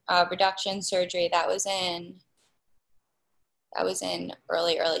that reduction surgery, that was in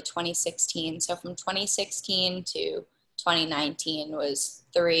early 2016. So from 2016 to 2019 was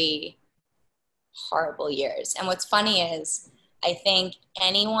 3 horrible years. And what's funny is, I think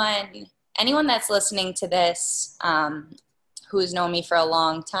anyone that's listening to this, who has known me for a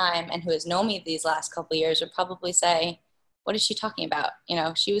long time and who has known me these last couple of years would probably say, what is she talking about? You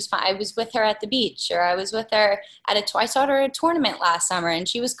know, she was fine. I was with her at the beach, or I was with her I saw her at a tournament last summer, and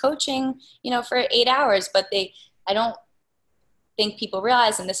she was coaching, you know, for 8 hours. But I don't think people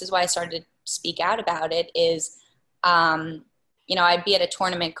realize, and this is why I started to speak out about it, is, you know, I'd be at a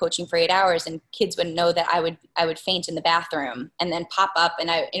tournament coaching for 8 hours, and kids would know that I would faint in the bathroom and then pop up, and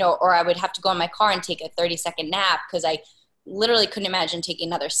or I would have to go in my car and take a 30-second nap, because I literally couldn't imagine taking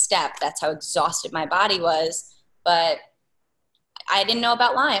another step. That's how exhausted my body was. But I didn't know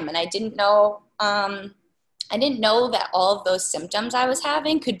about Lyme, and I didn't know that all of those symptoms I was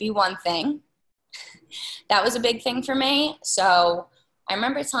having could be one thing. That was a big thing for me. So I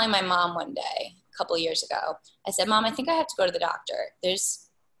remember telling my mom one day, a couple of years ago, I said, Mom, I think I have to go to the doctor. There's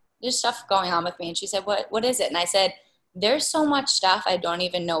stuff going on with me. And she said, what is it? And I said, there's so much stuff I don't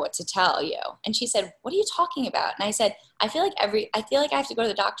even know what to tell you. And she said, what are you talking about? And I said, I feel like I have to go to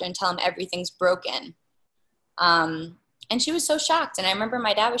the doctor and tell him everything's broken. And she was so shocked. And I remember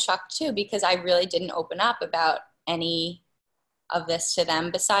my dad was shocked too, because I really didn't open up about any of this to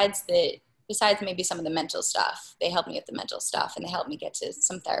them, besides maybe some of the mental stuff. They helped me with the mental stuff, and they helped me get to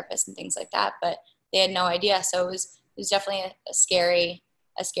some therapists and things like that, but they had no idea. So it was definitely a scary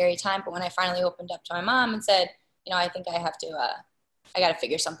time. But when I finally opened up to my mom and said, you know, I think I got to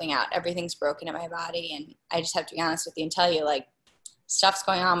figure something out. Everything's broken in my body, and I just have to be honest with you and tell you, like, stuff's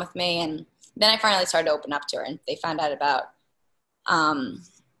going on with me. And then I finally started to open up to her, and they found out about,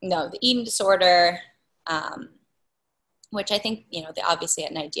 you know, the eating disorder, which I think, you know, they obviously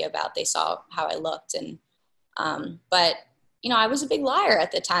had an idea about. They saw how I looked, and, but, you know, I was a big liar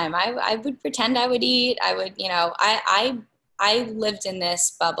at the time. I would pretend I would eat. I would, you know, I lived in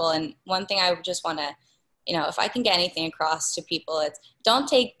this bubble. And one thing I would just want to, you know, if I can get anything across to people, it's don't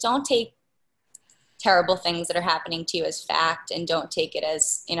take terrible things that are happening to you as fact, and don't take it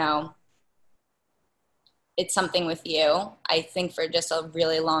as, you know, it's something with you. I think for just a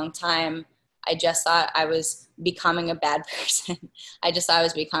really long time, I just thought I was becoming a bad person. I just thought I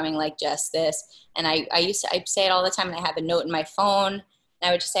was becoming like just this. And I say it all the time, and I have a note in my phone, and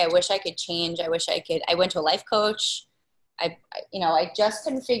I would just say, I wish I could change. I wish I could. I went to a life coach. I just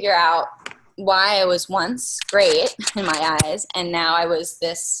couldn't figure out why I was once great in my eyes, and now I was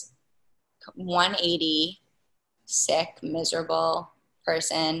this 180 sick, miserable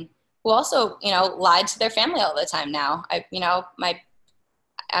person who also, you know, lied to their family all the time. Now I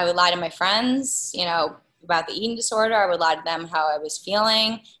would lie to my friends, you know, about the eating disorder. I would lie to them how I was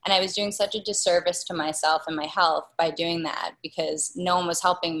feeling, and I was doing such a disservice to myself and my health by doing that, because no one was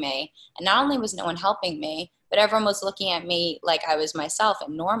helping me. And not only was no one helping me, but everyone was looking at me like I was myself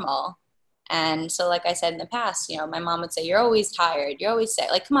and normal. And so, like I said in the past, you know, my mom would say, you're always tired. You're always sick.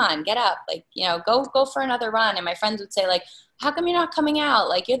 Like, come on, get up. Like, you know, go for another run. And my friends would say, like, how come you're not coming out?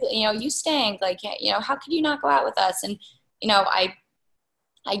 Like, you stink. Like, you know, how could you not go out with us? And, you know, I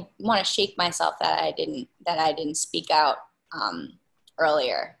want to shake myself that I didn't speak out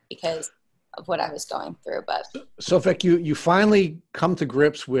earlier because of what I was going through. But so Vic, you finally come to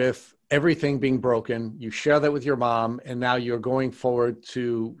grips with everything being broken. You share that with your mom, and now you're going forward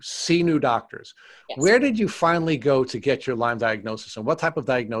to see new doctors. Yes. Where did you finally go to get your Lyme diagnosis, and what type of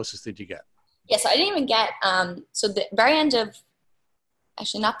diagnosis did you get? Yes, I didn't even get, so the very end of,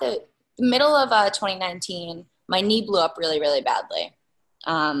 actually not the middle of 2019, my knee blew up really, really badly.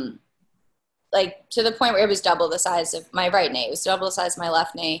 Like to the point where it was double the size of my right knee. It was double the size of my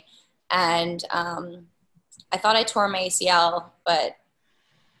left knee. And I thought I tore my ACL, but,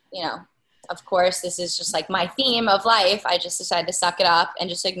 you know, of course, this is just like my theme of life. I just decided to suck it up and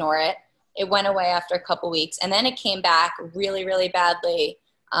just ignore it. It went away after a couple weeks, and then it came back really, really badly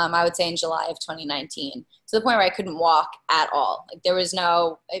I would say in July of 2019, to the point where I couldn't walk at all. Like there was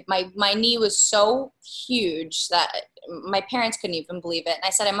no, my knee was so huge that my parents couldn't even believe it. And I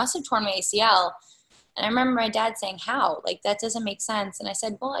said, I must have torn my ACL. And I remember my dad saying, how? Like, that doesn't make sense. And I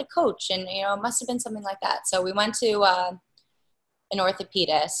said, well, I coach, and, you know, it must have been something like that. So we went to an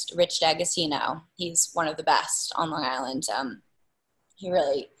orthopedist, Rich D'Agostino. He's one of the best on Long Island.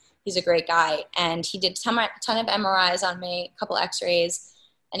 He's a great guy. And he did a ton of MRIs on me, a couple x-rays.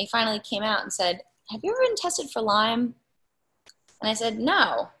 And he finally came out and said, have you ever been tested for Lyme? And I said,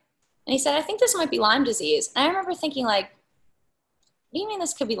 no. And he said, I think this might be Lyme disease. And I remember thinking, like, what do you mean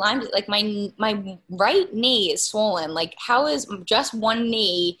this could be Lyme disease? Like, my right knee is swollen. Like, how is just one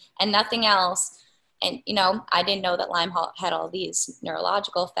knee and nothing else? And, you know, I didn't know that Lyme had all these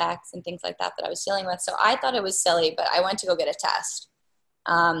neurological effects and things like that I was dealing with. So I thought it was silly, but I went to go get a test.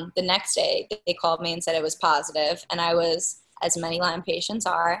 The next day, they called me and said it was positive. And I was, as many Lyme patients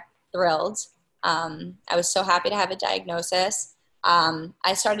are, thrilled. I was so happy to have a diagnosis.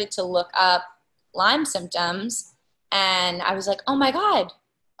 I started to look up Lyme symptoms, and I was like, oh my God,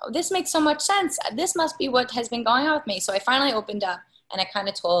 this makes so much sense. This must be what has been going on with me. So I finally opened up, and I kind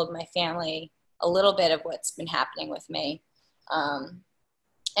of told my family a little bit of what's been happening with me. I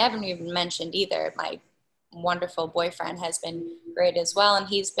haven't even mentioned either. My wonderful boyfriend has been great as well. And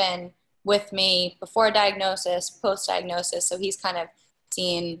he's been with me before diagnosis, post-diagnosis. So he's kind of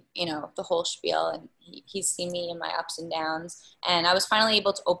seen, you know, the whole spiel, and he's seen me in my ups and downs. And I was finally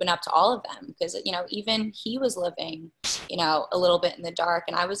able to open up to all of them because, you know, even he was living, you know, a little bit in the dark.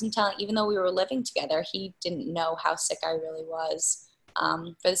 And I wasn't telling, even though we were living together, he didn't know how sick I really was.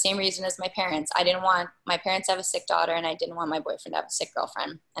 For the same reason as my parents. I didn't want my parents to have a sick daughter, and I didn't want my boyfriend to have a sick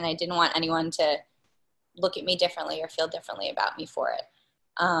girlfriend. And I didn't want anyone to look at me differently or feel differently about me for it.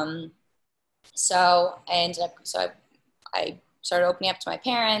 So I started opening up to my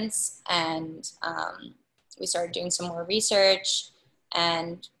parents, and we started doing some more research.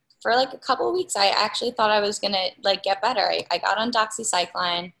 And for like a couple of weeks, I actually thought I was going to like get better. I got on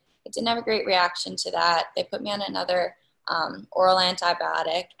doxycycline. I didn't have a great reaction to that. They put me on another oral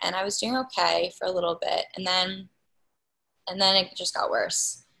antibiotic, and I was doing okay for a little bit. And then it just got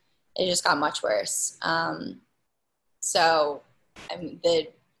worse. It just got much worse. So I mean,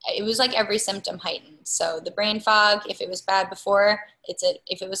 it was like every symptom heightened. So the brain fog, if it was bad before,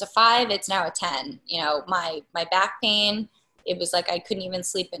 if it was a 5, it's now a 10. You know, my back pain, it was like I couldn't even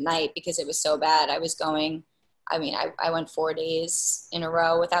sleep at night because it was so bad. I went 4 days in a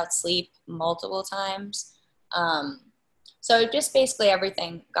row without sleep multiple times. So just basically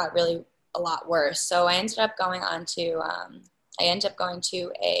everything got really a lot worse. So I ended up going to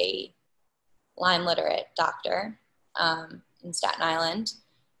a Lyme literate doctor in Staten Island.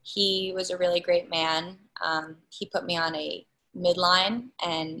 He was a really great man. He put me on a midline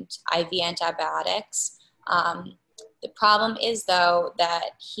and IV antibiotics. The problem is, though,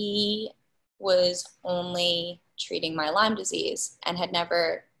 that he was only treating my Lyme disease and had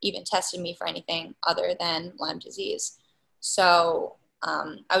never even tested me for anything other than Lyme disease. So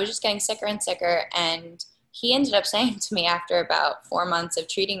I was just getting sicker and sicker, and he ended up saying to me after about 4 months of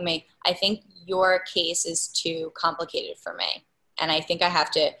treating me, I think your case is too complicated for me, and I think I have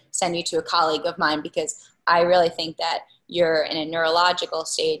to send you to a colleague of mine because I really think that you're in a neurological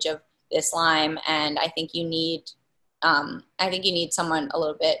stage of this Lyme, and I think you need someone a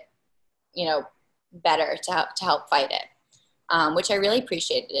little bit, you know, better to help fight it, which I really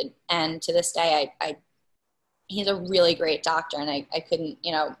appreciated. And to this day, he's a really great doctor, and I couldn't,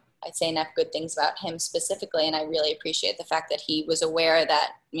 you know, I'd say enough good things about him specifically. And I really appreciate the fact that he was aware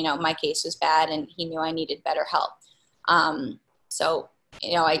that, you know, my case was bad and he knew I needed better help. So,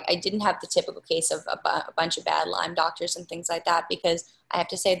 you know, I didn't have the typical case of a bunch of bad Lyme doctors and things like that, because I have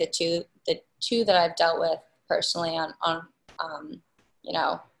to say the two that I've dealt with personally you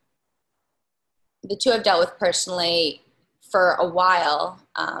know, the two I've dealt with personally for a while,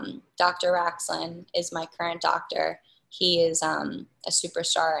 Dr. Raxlin is my current doctor. He is a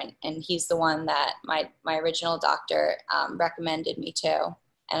superstar, and he's the one that my original doctor recommended me to,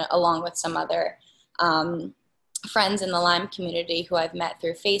 and along with some other friends in the Lyme community who I've met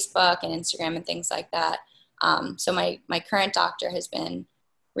through Facebook and Instagram and things like that. So my current doctor has been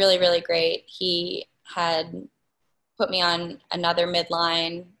really, really great. He had put me on another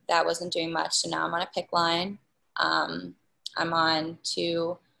midline that wasn't doing much, so now I'm on a PICC line. I'm on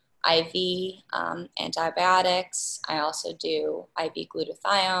 2 IV antibiotics. I also do IV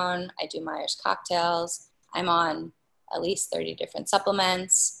glutathione. I do Myers cocktails. I'm on at least 30 different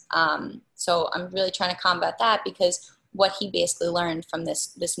supplements. So I'm really trying to combat that, because what he basically learned from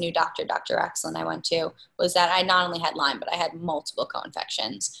this new doctor, Dr. Excellent, I went to, was that I not only had Lyme, but I had multiple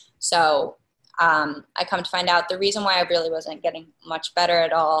co-infections. So I come to find out the reason why I really wasn't getting much better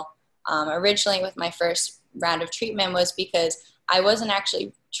at all originally with my first round of treatment was because I wasn't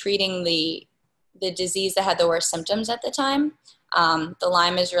actually treating the disease that had the worst symptoms at the time. The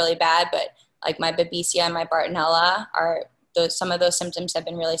Lyme is really bad, but like my Babesia and my Bartonella some of those symptoms have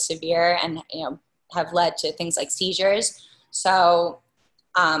been really severe and, have led to things like seizures. So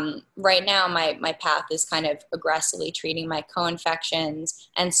right now my path is kind of aggressively treating my co-infections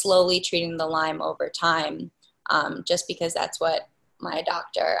and slowly treating the Lyme over time, just because that's what my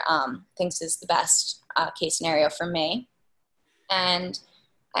doctor thinks is the best case scenario for me. And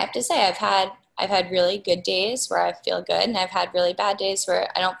I have to say I've had really good days where I feel good, and I've had really bad days where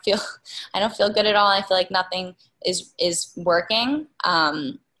I don't feel good at all. I feel like nothing is working.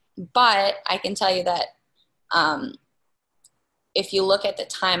 But I can tell you that if you look at the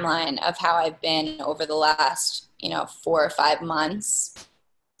timeline of how I've been over the last 4 or 5 months,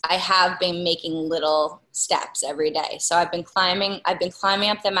 I have been making little steps every day. So I've been climbing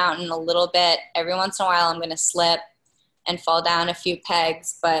up the mountain a little bit. Every once in a while I'm going to slip and fall down a few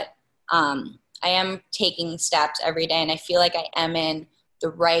pegs, but I am taking steps every day, and I feel like I am in the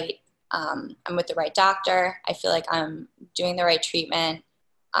right, I'm with the right doctor. I feel like I'm doing the right treatment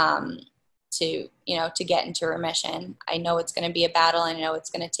to get into remission. I know it's going to be a battle. I know it's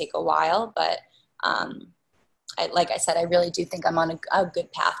going to take a while, but like I said, I really do think I'm on a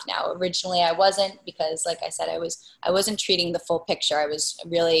good path now. Originally I wasn't, because like I said, I wasn't treating the full picture. I was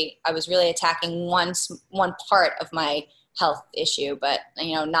really attacking one part of my health issue, but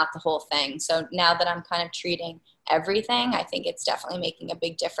not the whole thing. So now that I'm kind of treating everything, I think it's definitely making a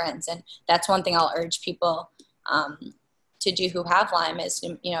big difference. And that's one thing I'll urge people to do who have Lyme is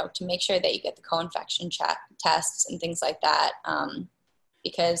to make sure that you get the co-infection tests and things like that.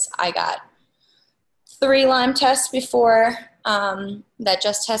 Because I got 3 Lyme tests before that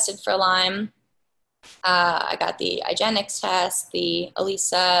just tested for Lyme. I got the IGeneX test, the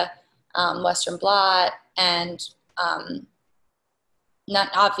ELISA, Western blot, and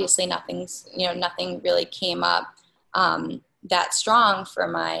nothing really came up that strong for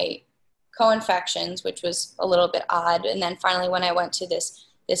my co-infections, which was a little bit odd. And then finally, when I went to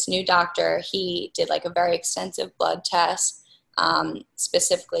this new doctor, he did like a very extensive blood test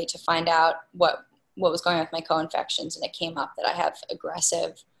specifically to find out what was going on with my co-infections, and it came up that I have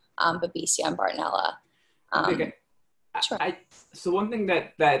aggressive Babesia and Bartonella. Okay. Sure. So one thing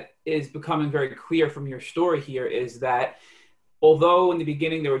that is becoming very clear from your story here is that although in the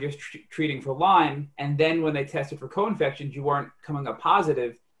beginning they were just treating for Lyme, and then when they tested for co-infections, you weren't coming up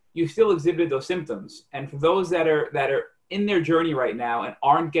positive, you still exhibited those symptoms. And for those that are in their journey right now and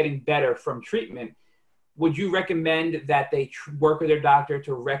aren't getting better from treatment, would you recommend that they work with their doctor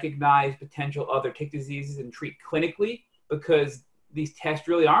to recognize potential other tick diseases and treat clinically? Because these tests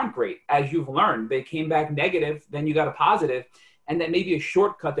really aren't great. As you've learned, they came back negative, then you got a positive, and that may be a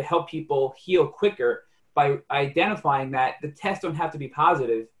shortcut to help people heal quicker by identifying that the tests don't have to be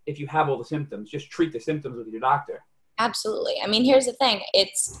positive if you have all the symptoms. Just treat the symptoms with your doctor. Absolutely. I mean, here's the thing.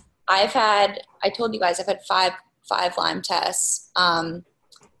 I told you guys I've had five Lyme tests.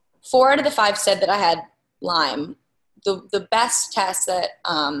 4 out of the 5 said that I had Lyme. The best test that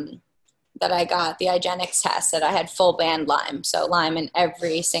I got, the IGeneX test, that I had full band Lyme. So Lyme in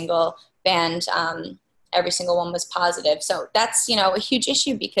every single band, every single one was positive. So that's, a huge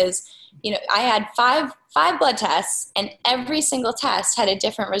issue because, I had five blood tests and every single test had a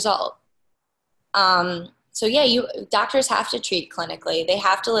different result. So yeah, doctors have to treat clinically. They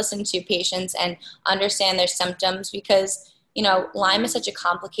have to listen to patients and understand their symptoms because, Lyme is such a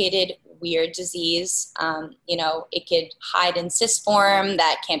complicated, weird disease. It could hide in cyst form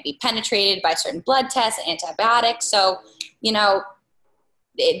that can't be penetrated by certain blood tests and antibiotics. So,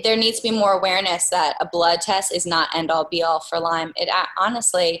 there needs to be more awareness that a blood test is not end all be all for Lyme.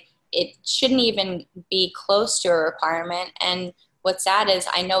 Honestly, it shouldn't even be close to a requirement. And what's sad is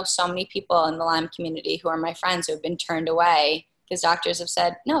I know so many people in the Lyme community who are my friends who have been turned away because doctors have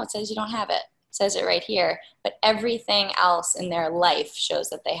said, no, it says you don't have it. It says it right here. But everything else in their life shows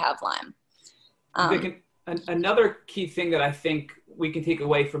that they have Lyme. Another key thing that I think we can take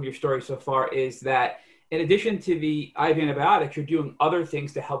away from your story so far is that in addition to the IV antibiotics, you're doing other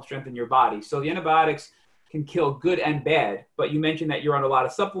things to help strengthen your body. So the antibiotics can kill good and bad, but you mentioned that you're on a lot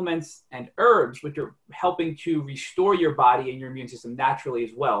of supplements and herbs, which are helping to restore your body and your immune system naturally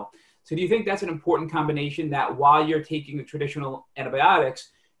as well. So do you think that's an important combination, that while you're taking the traditional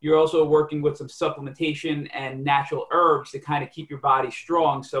antibiotics, you're also working with some supplementation and natural herbs to kind of keep your body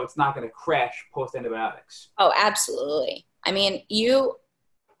strong so it's not going to crash post antibiotics. Oh, absolutely. I mean,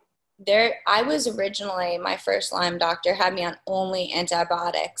 I was originally, my first Lyme doctor had me on only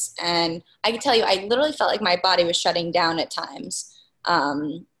antibiotics. And I could tell you, I literally felt like my body was shutting down at times.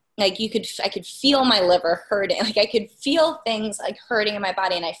 Like I could feel my liver hurting. Like I could feel things like hurting in my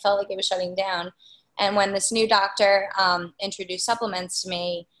body, and I felt like it was shutting down. And when this new doctor introduced supplements to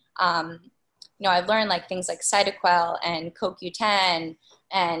me, I've learned like things like Cytoquel and CoQ10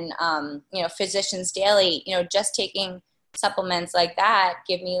 and, Physicians Daily, just taking supplements like that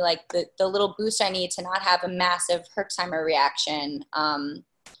give me like the little boost I need to not have a massive Herxheimer reaction.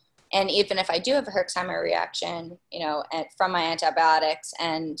 And even if I do have a Herxheimer reaction, from my antibiotics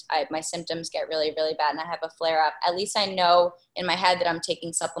and my symptoms get really, really bad and I have a flare up, at least I know in my head that I'm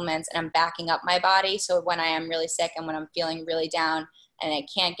taking supplements and I'm backing up my body. So when I am really sick and when I'm feeling really down and I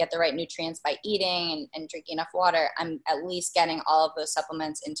can't get the right nutrients by eating and drinking enough water, I'm at least getting all of those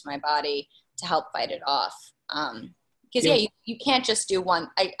supplements into my body to help fight it off. Because you can't just do one.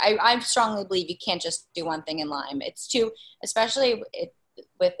 I strongly believe you can't just do one thing in Lyme. It's too, especially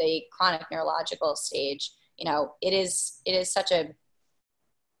with a chronic neurological stage, it is such a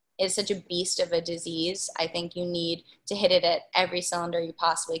beast of a disease. I think you need to hit it at every cylinder you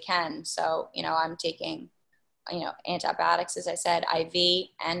possibly can. So, I'm taking, antibiotics, as I said, IV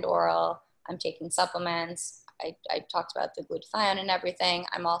and oral. I'm taking supplements. I talked about the glutathione and everything.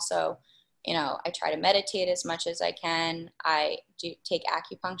 I'm also, I try to meditate as much as I can. I do take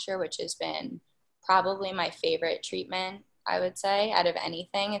acupuncture, which has been probably my favorite treatment, I would say, out of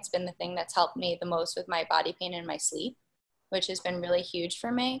anything. It's been the thing that's helped me the most with my body pain and my sleep, which has been really huge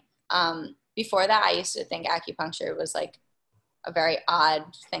for me. Before that, I used to think acupuncture was like a very odd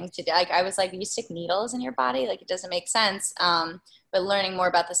thing to do. Like I was like, you stick needles in your body? Like it doesn't make sense. But learning more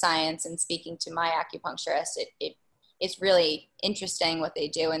about the science and speaking to my acupuncturist, it's really interesting what they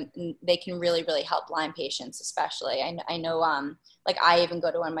do, and they can really, really help Lyme patients, especially. I know, like I even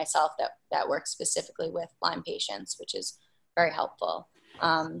go to one myself that works specifically with Lyme patients, which is very helpful.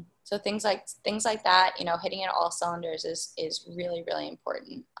 So things like that, hitting it all cylinders is really, really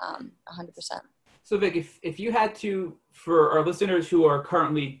important. 100%. So Vic, if you had to, for our listeners who are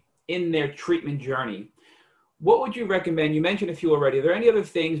currently in their treatment journey, what would you recommend? You mentioned a few already. Are there any other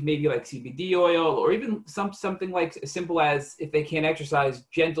things, maybe like CBD oil, or even something like as simple as, if they can't exercise,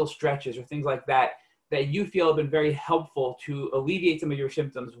 gentle stretches or things like that you feel have been very helpful to alleviate some of your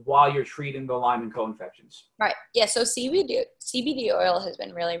symptoms while you're treating the Lyme and co-infections? Right. Yeah. So CBD oil has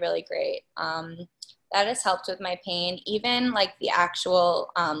been really, really great. That has helped with my pain. Even like the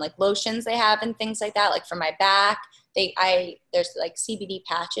actual like lotions they have and things like that, like for my back, there's like CBD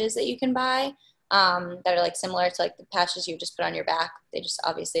patches that you can buy. That are like similar to like the patches you just put on your back. They just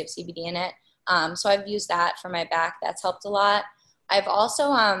obviously have CBD in it. So I've used that for my back. That's helped a lot. I've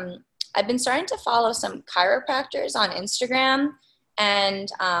also, I've been starting to follow some chiropractors on Instagram and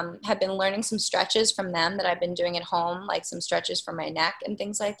have been learning some stretches from them that I've been doing at home, like some stretches for my neck and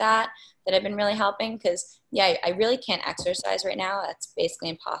things like that have been really helping. Because I really can't exercise right now. That's basically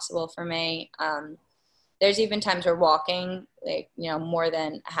impossible for me. There's even times where walking, like, more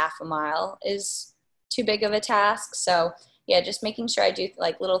than a half a mile is too big of a task. So just making sure I do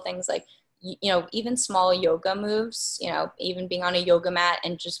like little things like, even small yoga moves, even being on a yoga mat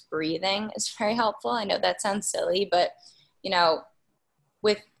and just breathing is very helpful. I know that sounds silly, but,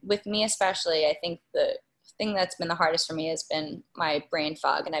 with me especially, I think the thing that's been the hardest for me has been my brain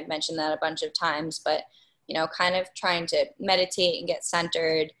fog. And I've mentioned that a bunch of times, but, kind of trying to meditate and get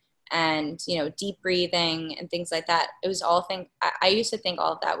centered and, deep breathing and things like that. It was all I used to think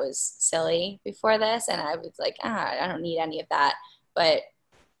all of that was silly before this. And I was like, I don't need any of that. But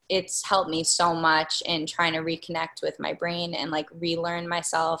it's helped me so much in trying to reconnect with my brain and like relearn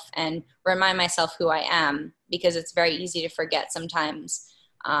myself and remind myself who I am, because it's very easy to forget sometimes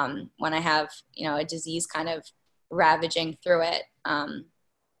when I have, a disease kind of ravaging through it.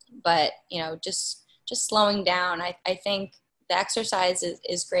 But, just slowing down. I think the exercise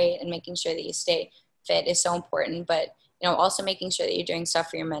is great, and making sure that you stay fit is so important, but, also making sure that you're doing stuff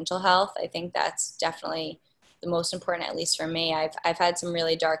for your mental health. I think that's definitely the most important, at least for me. I've had some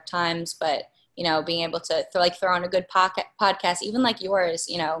really dark times, but, being able to throw on a good podcast, even like yours,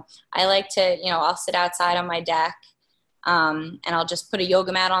 I like to, I'll sit outside on my deck, and I'll just put a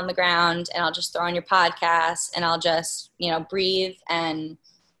yoga mat on the ground and I'll just throw on your podcast and I'll just, breathe. And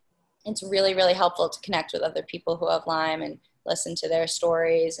it's really, really helpful to connect with other people who have Lyme and listen to their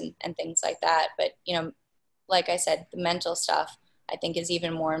stories and things like that. But, like I said, the mental stuff, I think is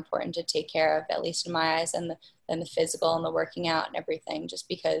even more important to take care of, at least in my eyes, than the physical and the working out and everything, just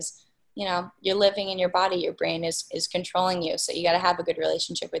because, you know, you're living in your body, your brain is controlling you. So you got to have a good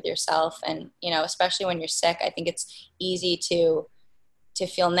relationship with yourself. And, you know, especially when you're sick, I think it's easy to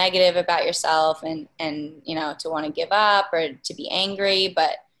feel negative about yourself and, you know, to want to give up or to be angry.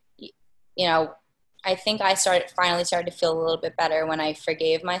 But, you know, I think I finally started to feel a little bit better when I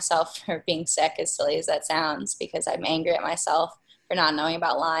forgave myself for being sick, as silly as that sounds, because I'm angry at myself for not knowing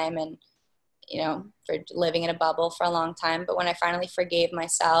about Lyme and, you know, for living in a bubble for a long time. But when I finally forgave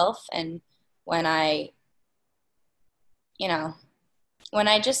myself, and when I, you know, when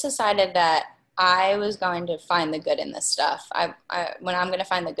I just decided that I was going to find the good in this stuff, when I'm going to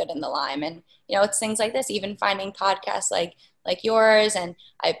find the good in the Lyme. And, you know, it's things like this, even finding podcasts like yours. And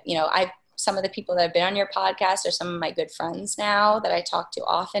some of the people that have been on your podcast are some of my good friends now that I talk to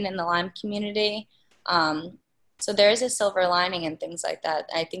often in the Lyme community. So there is a silver lining and things like that.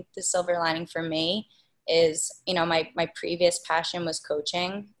 I think the silver lining for me is, you know, my previous passion was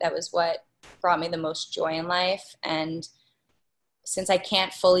coaching. That was what brought me the most joy in life. And since I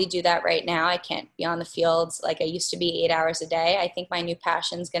can't fully do that right now, I can't be on the fields like I used to be 8 hours a day. I think my new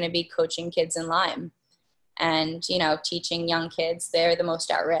passion is going to be coaching kids in Lyme. And, you know, teaching young kids, they're the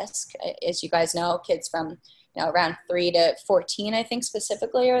most at risk. As you guys know, kids from, you know, around 3 to 14, I think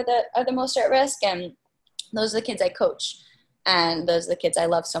specifically are the most at risk. And those are the kids I coach. And those are the kids I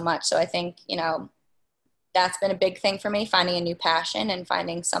love so much. So I think, you know, that's been a big thing for me, finding a new passion and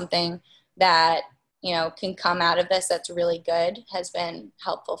finding something that, you know, can come out of this that's really good has been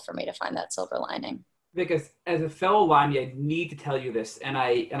helpful for me to find that silver lining. Vic, as a fellow Lyme, I need to tell you this, and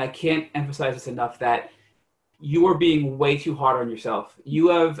I can't emphasize this enough, that you are being way too hard on yourself. You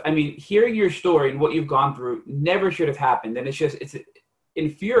have, I mean, hearing your story and what you've gone through never should have happened. And it's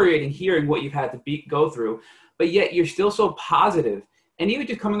infuriating hearing what you've had to go through, but yet you're still so positive. And even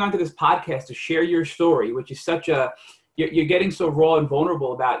just coming onto this podcast to share your story, which is you're getting so raw and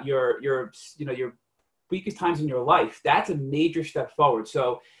vulnerable about your weakest times in your life. That's a major step forward.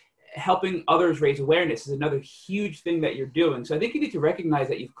 So helping others raise awareness is another huge thing that you're doing. So I think you need to recognize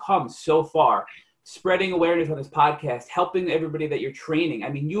that you've come so far, spreading awareness on this podcast, helping everybody that you're training. I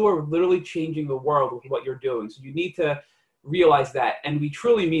mean, you are literally changing the world with what you're doing. So you need to realize that. And we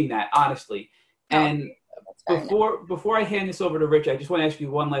truly mean that, honestly. And before I hand this over to Rich, I just want to ask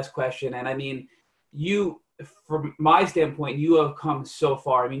you one last question. And I mean, from my standpoint, you have come so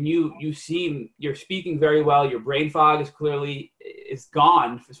far. I mean, you're speaking very well. Your brain fog is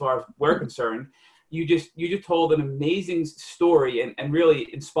gone as far as we're concerned. You just told an amazing story and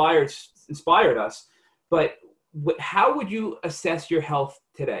really inspired us. But how would you assess your health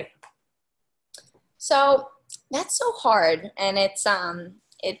today? So that's so hard. And it's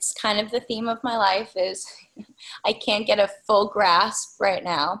kind of the theme of my life is I can't get a full grasp right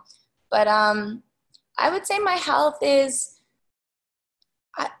now, but, I would say my health is,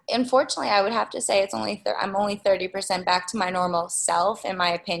 unfortunately, I would have to say I'm only 30% back to my normal self, in my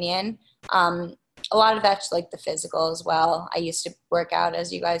opinion. A lot of that's like the physical as well. I used to work out,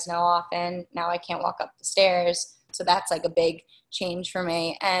 as you guys know, often. Now I can't walk up the stairs. So that's like a big change for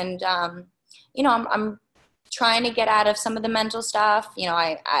me. And, you know, I'm trying to get out of some of the mental stuff. You know,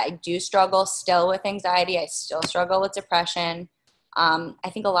 I do struggle still with anxiety. I still struggle with depression.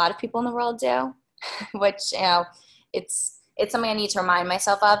 I think a lot of people in the world do. Which, you know, it's something I need to remind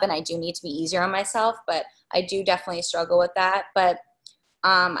myself of, and I do need to be easier on myself, but I do definitely struggle with that. But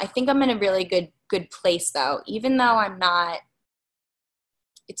I think I'm in a really good place though, even though I'm not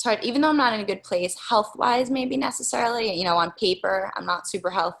in a good place health-wise, maybe necessarily, you know, on paper, I'm not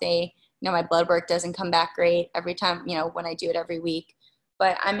super healthy. You know, my blood work doesn't come back great every time, you know, when I do it every week,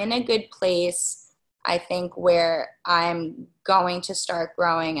 but I'm in a good place, I think, where I'm going to start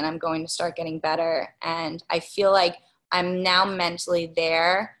growing and I'm going to start getting better. And I feel like I'm now mentally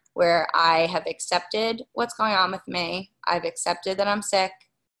there where I have accepted what's going on with me. I've accepted that I'm sick.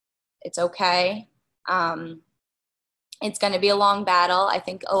 It's okay. It's going to be a long battle. I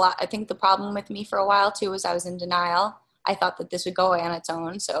think the problem with me for a while too was I was in denial. I thought that this would go away on its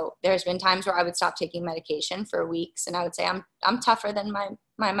own. So there's been times where I would stop taking medication for weeks and I would say, I'm tougher than my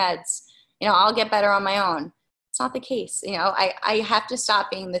meds. You know, I'll get better on my own. It's not the case. You know, I have to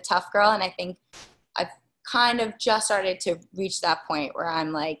stop being the tough girl. And I think I've kind of just started to reach that point where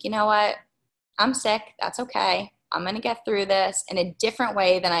I'm like, you know what? I'm sick. That's okay. I'm going to get through this in a different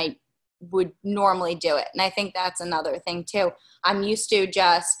way than I would normally do it. And I think that's another thing too. I'm used to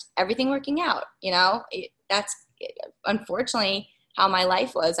just everything working out, you know, that's unfortunately how my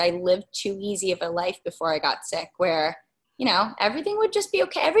life was. I lived too easy of a life before I got sick where, you know, everything would just be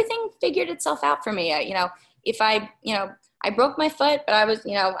okay. Everything figured itself out for me. You know, if I, you know, I broke my foot, but I was,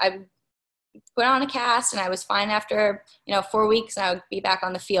 I put on a cast and I was fine after, 4 weeks, and I would be back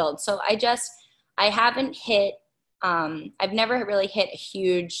on the field. So I haven't hit, I've never really hit a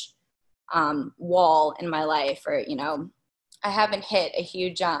huge wall in my life, or, I haven't hit a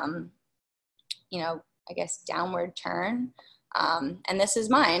huge, I guess, downward turn. And this is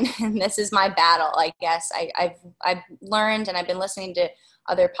mine, and this is my battle. I guess I've learned, and I've been listening to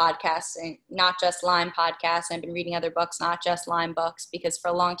other podcasts, and not just Lyme podcasts. And I've been reading other books, not just Lyme books, because for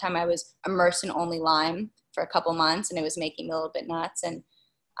a long time I was immersed in only Lyme for a couple months, and it was making me a little bit nuts. And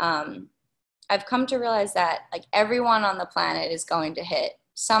I've come to realize that like everyone on the planet is going to hit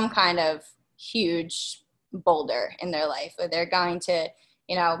some kind of huge boulder in their life, where they're going to,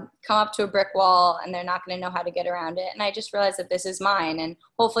 come up to a brick wall and they're not going to know how to get around it. And I just realized that this is mine, and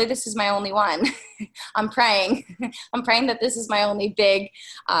hopefully this is my only one. I'm praying that this is my only big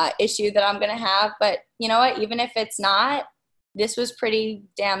issue that I'm going to have. But you know what, even if it's not, this was pretty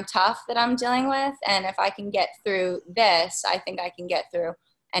damn tough that I'm dealing with. And if I can get through this, I think I can get through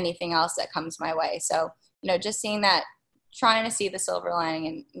anything else that comes my way. So, just seeing that, trying to see the silver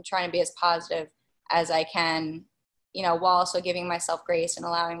lining and trying to be as positive as I can, while also giving myself grace and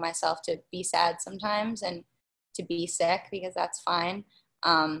allowing myself to be sad sometimes and to be sick, because that's fine.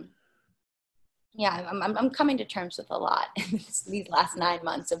 I'm coming to terms with a lot these last 9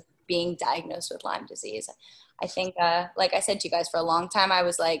 months of being diagnosed with Lyme disease. I think, like I said to you guys, for a long time, I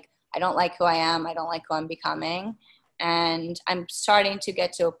was like, I don't like who I am. I don't like who I'm becoming. And I'm starting to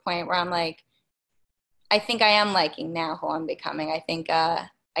get to a point where I'm like, I think I am liking now who I'm becoming. I think I'm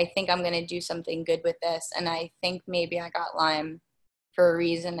going to do something good with this. And I think maybe I got Lyme for a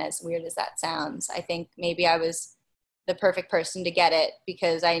reason, as weird as that sounds. I think maybe I was the perfect person to get it,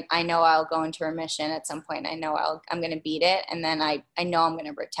 because I know I'll go into remission at some point. I know I'm going to beat it. And then I know I'm going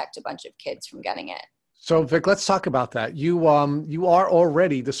to protect a bunch of kids from getting it. So Vic, let's talk about that. You are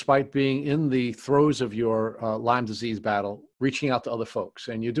already, despite being in the throes of your Lyme disease battle, reaching out to other folks,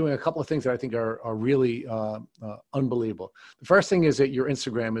 and you're doing a couple of things that I think are really unbelievable. The first thing is that your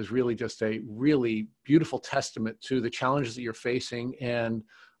Instagram is really just a really beautiful testament to the challenges that you're facing, and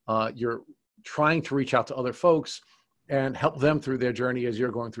you're trying to reach out to other folks and help them through their journey as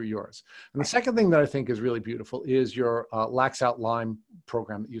you're going through yours. And the second thing that I think is really beautiful is your Lax Out Lyme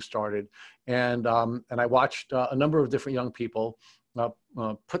program that you started. And I watched a number of different young people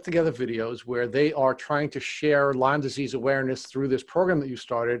put together videos where they are trying to share Lyme disease awareness through this program that you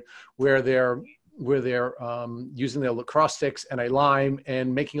started, where they're using their lacrosse sticks and a lime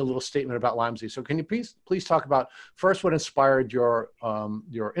and making a little statement about Lyme disease. So can you please talk about first what inspired your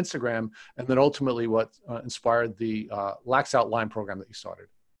Instagram, and then ultimately what inspired the Lax Out Lyme program that you started?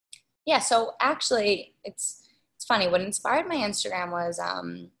 Yeah. So actually it's funny. What inspired my Instagram was,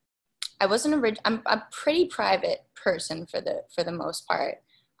 I'm a pretty private person for the most part.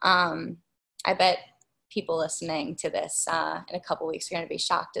 I bet people listening to this in a couple of weeks are going to be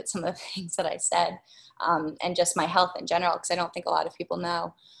shocked at some of the things that I said, and just my health in general, because I don't think a lot of people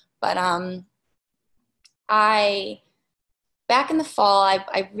know. But back in the fall,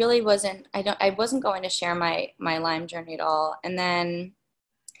 I really wasn't going to share my Lyme journey at all. And then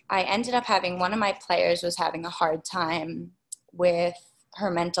I ended up one of my players was having a hard time with her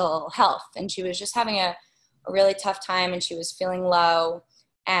mental health, and she was just having a really tough time, and she was feeling low.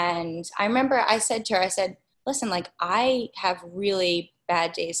 And I remember I said to her, listen, like, I have really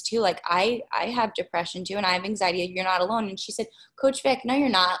bad days too. Like I have depression too, and I have anxiety. You're not alone. And she said, Coach Vic, no, you're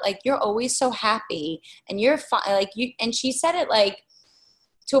not. Like, you're always so happy and you're fine. Like and she said it like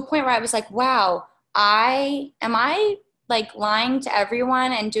to a point where I was like, wow, am I like lying to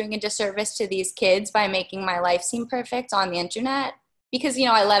everyone and doing a disservice to these kids by making my life seem perfect on the internet? Because,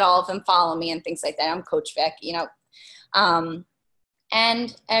 I let all of them follow me and things like that. I'm Coach Vic,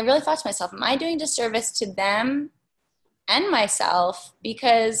 and I really thought to myself, am I doing disservice to them and myself?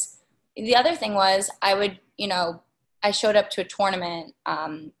 Because the other thing was I showed up to a tournament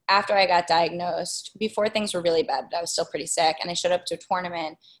after I got diagnosed, before things were really bad, but I was still pretty sick. And I showed up to a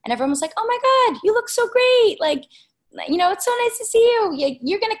tournament and everyone was like, oh my God, you look so great. Like, it's so nice to see you.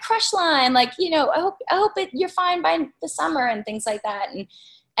 You're going to crush Lyme. Like, I hope you're fine by the summer and things like that. And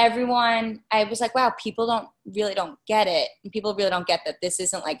everyone, I was like, wow, people don't get it. And people really don't get that this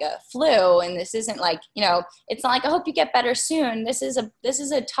isn't like a flu, and this isn't like, it's not like, I hope you get better soon. This is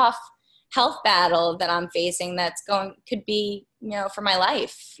a tough health battle that I'm facing could be, for my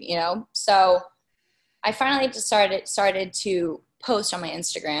life, So I finally just started to post on my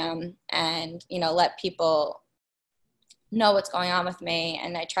Instagram and, let people know what's going on with me.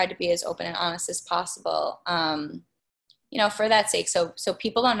 And I tried to be as open and honest as possible. for that sake, so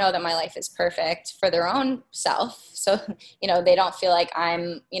people don't know that my life is perfect for their own self. So, they don't feel like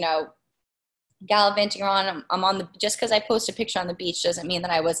I'm, gallivanting around. I'm on just because I post a picture on the beach doesn't mean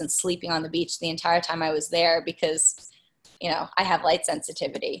that I wasn't sleeping on the beach the entire time I was there, because, I have light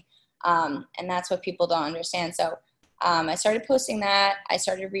sensitivity. And that's what people don't understand. So I started posting that. I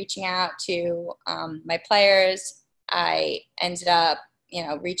started reaching out to my players. I ended up,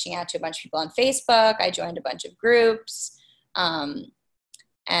 reaching out to a bunch of people on Facebook. I joined a bunch of groups.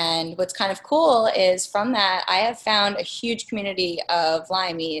 And what's kind of cool is from that, I have found a huge community of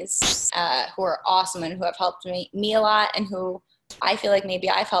Limeys who are awesome and who have helped me a lot, and who I feel like maybe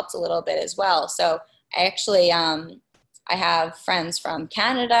I've helped a little bit as well. So I actually, I have friends from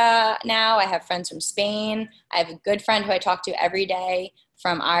Canada now. I have friends from Spain. I have a good friend who I talk to every day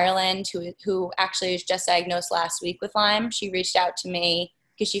from Ireland who actually was just diagnosed last week with Lyme. She reached out to me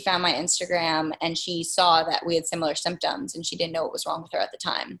because she found my Instagram and she saw that we had similar symptoms and she didn't know what was wrong with her at the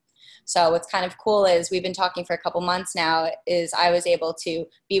time. So what's kind of cool is we've been talking for a couple months now, is I was able to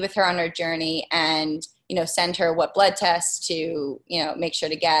be with her on her journey and, send her what blood tests to, make sure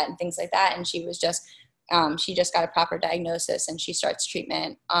to get and things like that. And she was just, she just got a proper diagnosis and she starts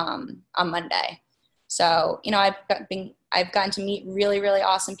treatment on Monday. So, I've gotten to meet really, really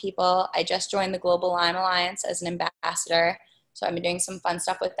awesome people. I just joined the Global Lyme Alliance as an ambassador. So I've been doing some fun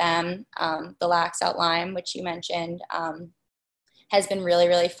stuff with them. The Lax Out Lyme, which you mentioned, has been really,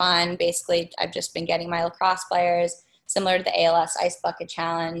 really fun. Basically, I've just been getting my lacrosse players, similar to the ALS Ice Bucket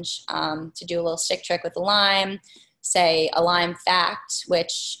Challenge, to do a little stick trick with the Lyme, say a Lyme fact,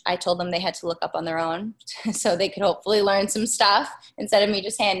 which I told them they had to look up on their own so they could hopefully learn some stuff instead of me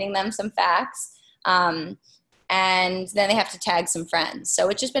just handing them some facts. And then they have to tag some friends. So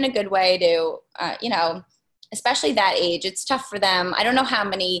it's just been a good way to, especially that age, it's tough for them. I don't know how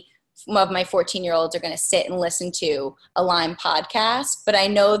many of my 14-year-olds are going to sit and listen to a Lyme podcast, but I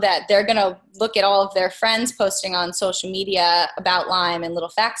know that they're going to look at all of their friends posting on social media about Lyme and little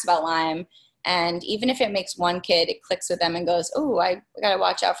facts about Lyme. And even if it makes one kid, it clicks with them and goes, oh, I got to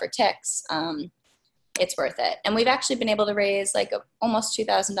watch out for ticks. It's worth it. And we've actually been able to raise almost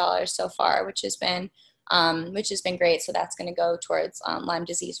 $2,000 so far, which has been great. So that's going to go towards Lyme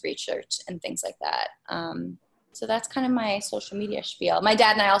disease research and things like that. So that's kind of my social media spiel. My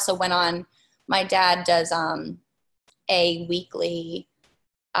dad and I also went on, my dad does a weekly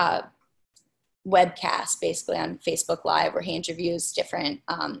webcast basically on Facebook Live where he interviews different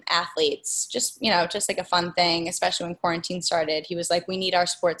athletes, just like a fun thing, especially when quarantine started. He was like, we need our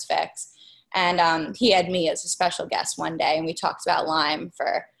sports fix. And he had me as a special guest one day and we talked about Lyme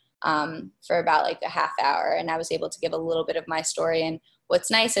for about a half hour. And I was able to give a little bit of my story. And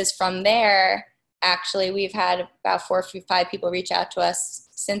what's nice is from there, actually, we've had about 4 or 5 people reach out to us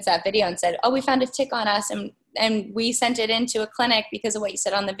since that video and said, oh, we found a tick on us and we sent it into a clinic because of what you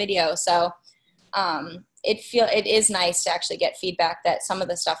said on the video. So it is nice to actually get feedback that some of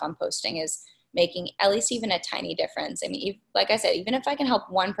the stuff I'm posting is making at least even a tiny difference. I mean, like I said, even if I can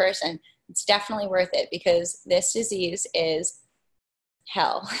help one person, it's definitely worth it because this disease is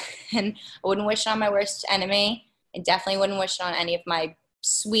hell. And I wouldn't wish it on my worst enemy. I definitely wouldn't wish it on any of my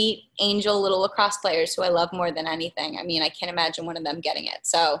sweet angel little lacrosse players who I love more than anything. I mean, I can't imagine one of them getting it.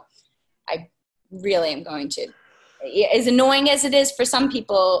 So I really am going to, as annoying as it is for some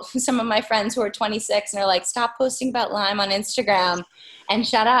people, some of my friends who are 26 and are like, stop posting about Lyme on Instagram and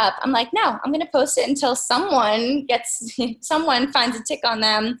shut up. I'm like, no, I'm going to post it until someone finds a tick on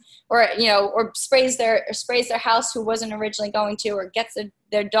them or sprays their house who wasn't originally going to, or gets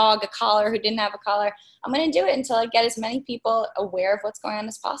their dog a collar who didn't have a collar. I'm going to do it until I get as many people aware of what's going on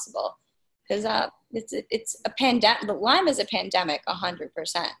as possible. Because it's a pandemic. Lyme is a pandemic, 100%.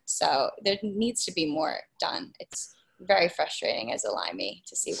 So there needs to be more done. It's very frustrating as a Limey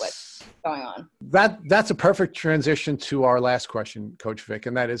to see what's going on. That's a perfect transition to our last question, Coach Vic,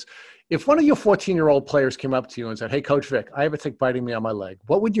 and that is, if one of your 14-year-old players came up to you and said, hey, Coach Vic, I have a tick biting me on my leg,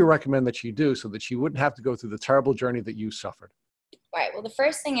 what would you recommend that she do so that she wouldn't have to go through the terrible journey that you suffered? Right. Well, the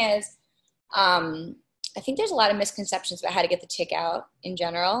first thing is, I think there's a lot of misconceptions about how to get the tick out in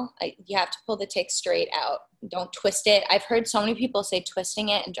general. You have to pull the tick straight out. Don't twist it. I've heard so many people say twisting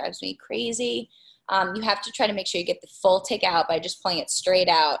it and drives me crazy. You have to try to make sure you get the full tick out by just pulling it straight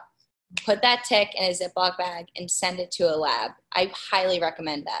out. Put that tick in a Ziploc bag and send it to a lab. I highly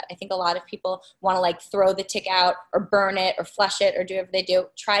recommend that. I think a lot of people want to throw the tick out or burn it or flush it or do whatever they do.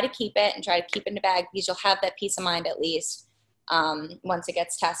 Try to keep it and try to keep it in the bag because you'll have that peace of mind at least once it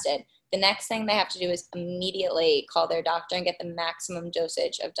gets tested. The next thing they have to do is immediately call their doctor and get the maximum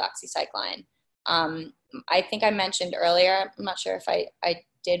dosage of doxycycline. I think I mentioned earlier, I'm not sure if I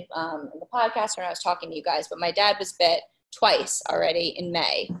did in the podcast or when I was talking to you guys, but my dad was bit twice already in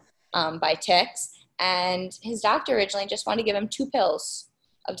May by ticks. And his doctor originally just wanted to give him 2 pills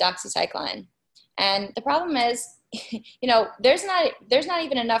of doxycycline. And the problem is, there's not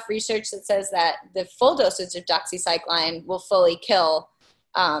even enough research that says that the full dosage of doxycycline will fully kill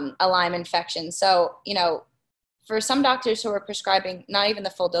a Lyme infection. So, for some doctors who are prescribing not even the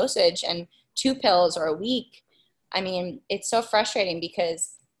full dosage and 2 pills or a week, I mean, it's so frustrating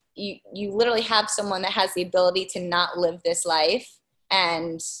because you literally have someone that has the ability to not live this life,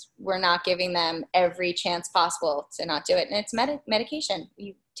 and we're not giving them every chance possible to not do it. And it's medication.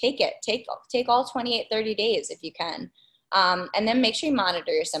 You take it. Take all 28, 30 days if you can. And then make sure you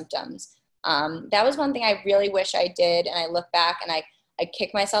monitor your symptoms. That was one thing I really wish I did. And I look back and I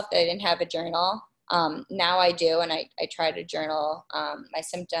kick myself that I didn't have a journal. Now I do, and I try to journal my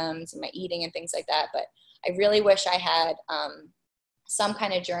symptoms and my eating and things like that. But I really wish I had some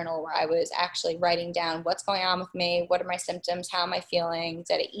kind of journal where I was actually writing down what's going on with me, what are my symptoms, how am I feeling,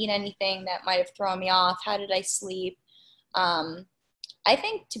 did I eat anything that might have thrown me off, how did I sleep. I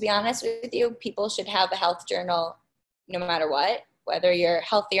think, to be honest with you, people should have a health journal no matter what, whether you're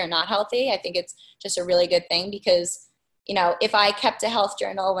healthy or not healthy. I think it's just a really good thing because, if I kept a health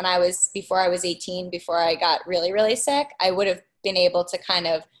journal before I was 18, before I got really, really sick, I would have been able to kind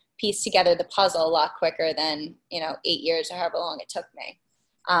of piece together the puzzle a lot quicker than, 8 years or however long it took me.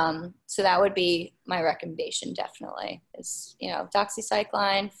 So that would be my recommendation, definitely, is,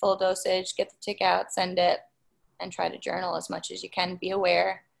 doxycycline, full dosage, get the tick out, send it, and try to journal as much as you can. Be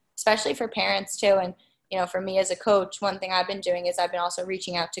aware, especially for parents too. And, for me as a coach, one thing I've been doing is I've been also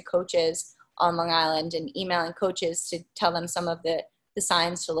reaching out to coaches on Long Island and emailing coaches to tell them some of the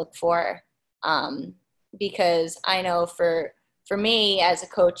signs to look for. Because I know for me as a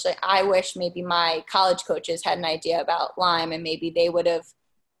coach, like, I wish maybe my college coaches had an idea about Lyme and maybe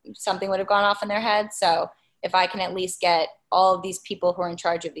something would have gone off in their head. So if I can at least get all of these people who are in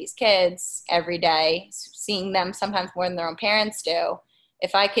charge of these kids every day, seeing them sometimes more than their own parents do,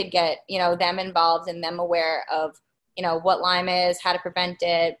 if I could get, them involved and them aware of, what Lyme is, how to prevent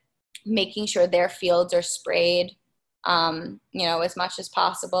it, making sure their fields are sprayed, as much as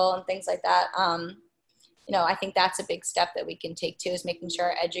possible and things like that. I think that's a big step that we can take too, is making sure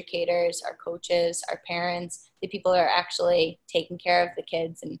our educators, our coaches, our parents, the people that are actually taking care of the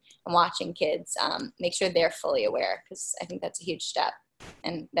kids and watching kids, make sure they're fully aware, because I think that's a huge step.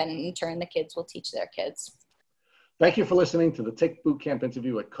 And then in turn, the kids will teach their kids. Thank you for listening to the Tick Bootcamp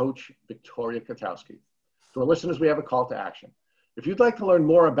interview with Coach Victoria Kotowski. To our listeners, we have a call to action. If you'd like to learn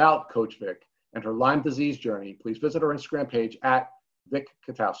more about Coach Vic and her Lyme disease journey, please visit our Instagram page at Vic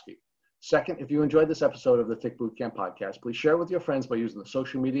Kotowski. Second, if you enjoyed this episode of the Tick Bootcamp podcast, please share it with your friends by using the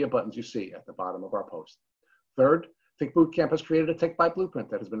social media buttons you see at the bottom of our post. Third, Tick Bootcamp has created a Tick Bite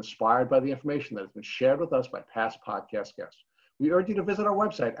Blueprint that has been inspired by the information that has been shared with us by past podcast guests. We urge you to visit our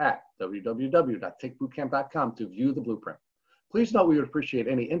website at www.tickbootcamp.com to view the blueprint. Please note we would appreciate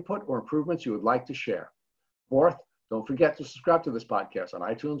any input or improvements you would like to share. Fourth, don't forget to subscribe to this podcast on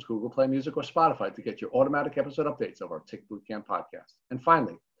iTunes, Google Play Music, or Spotify to get your automatic episode updates of our Tick Bootcamp podcast. And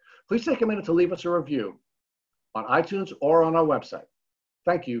finally, please take a minute to leave us a review on iTunes or on our website.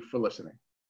 Thank you for listening.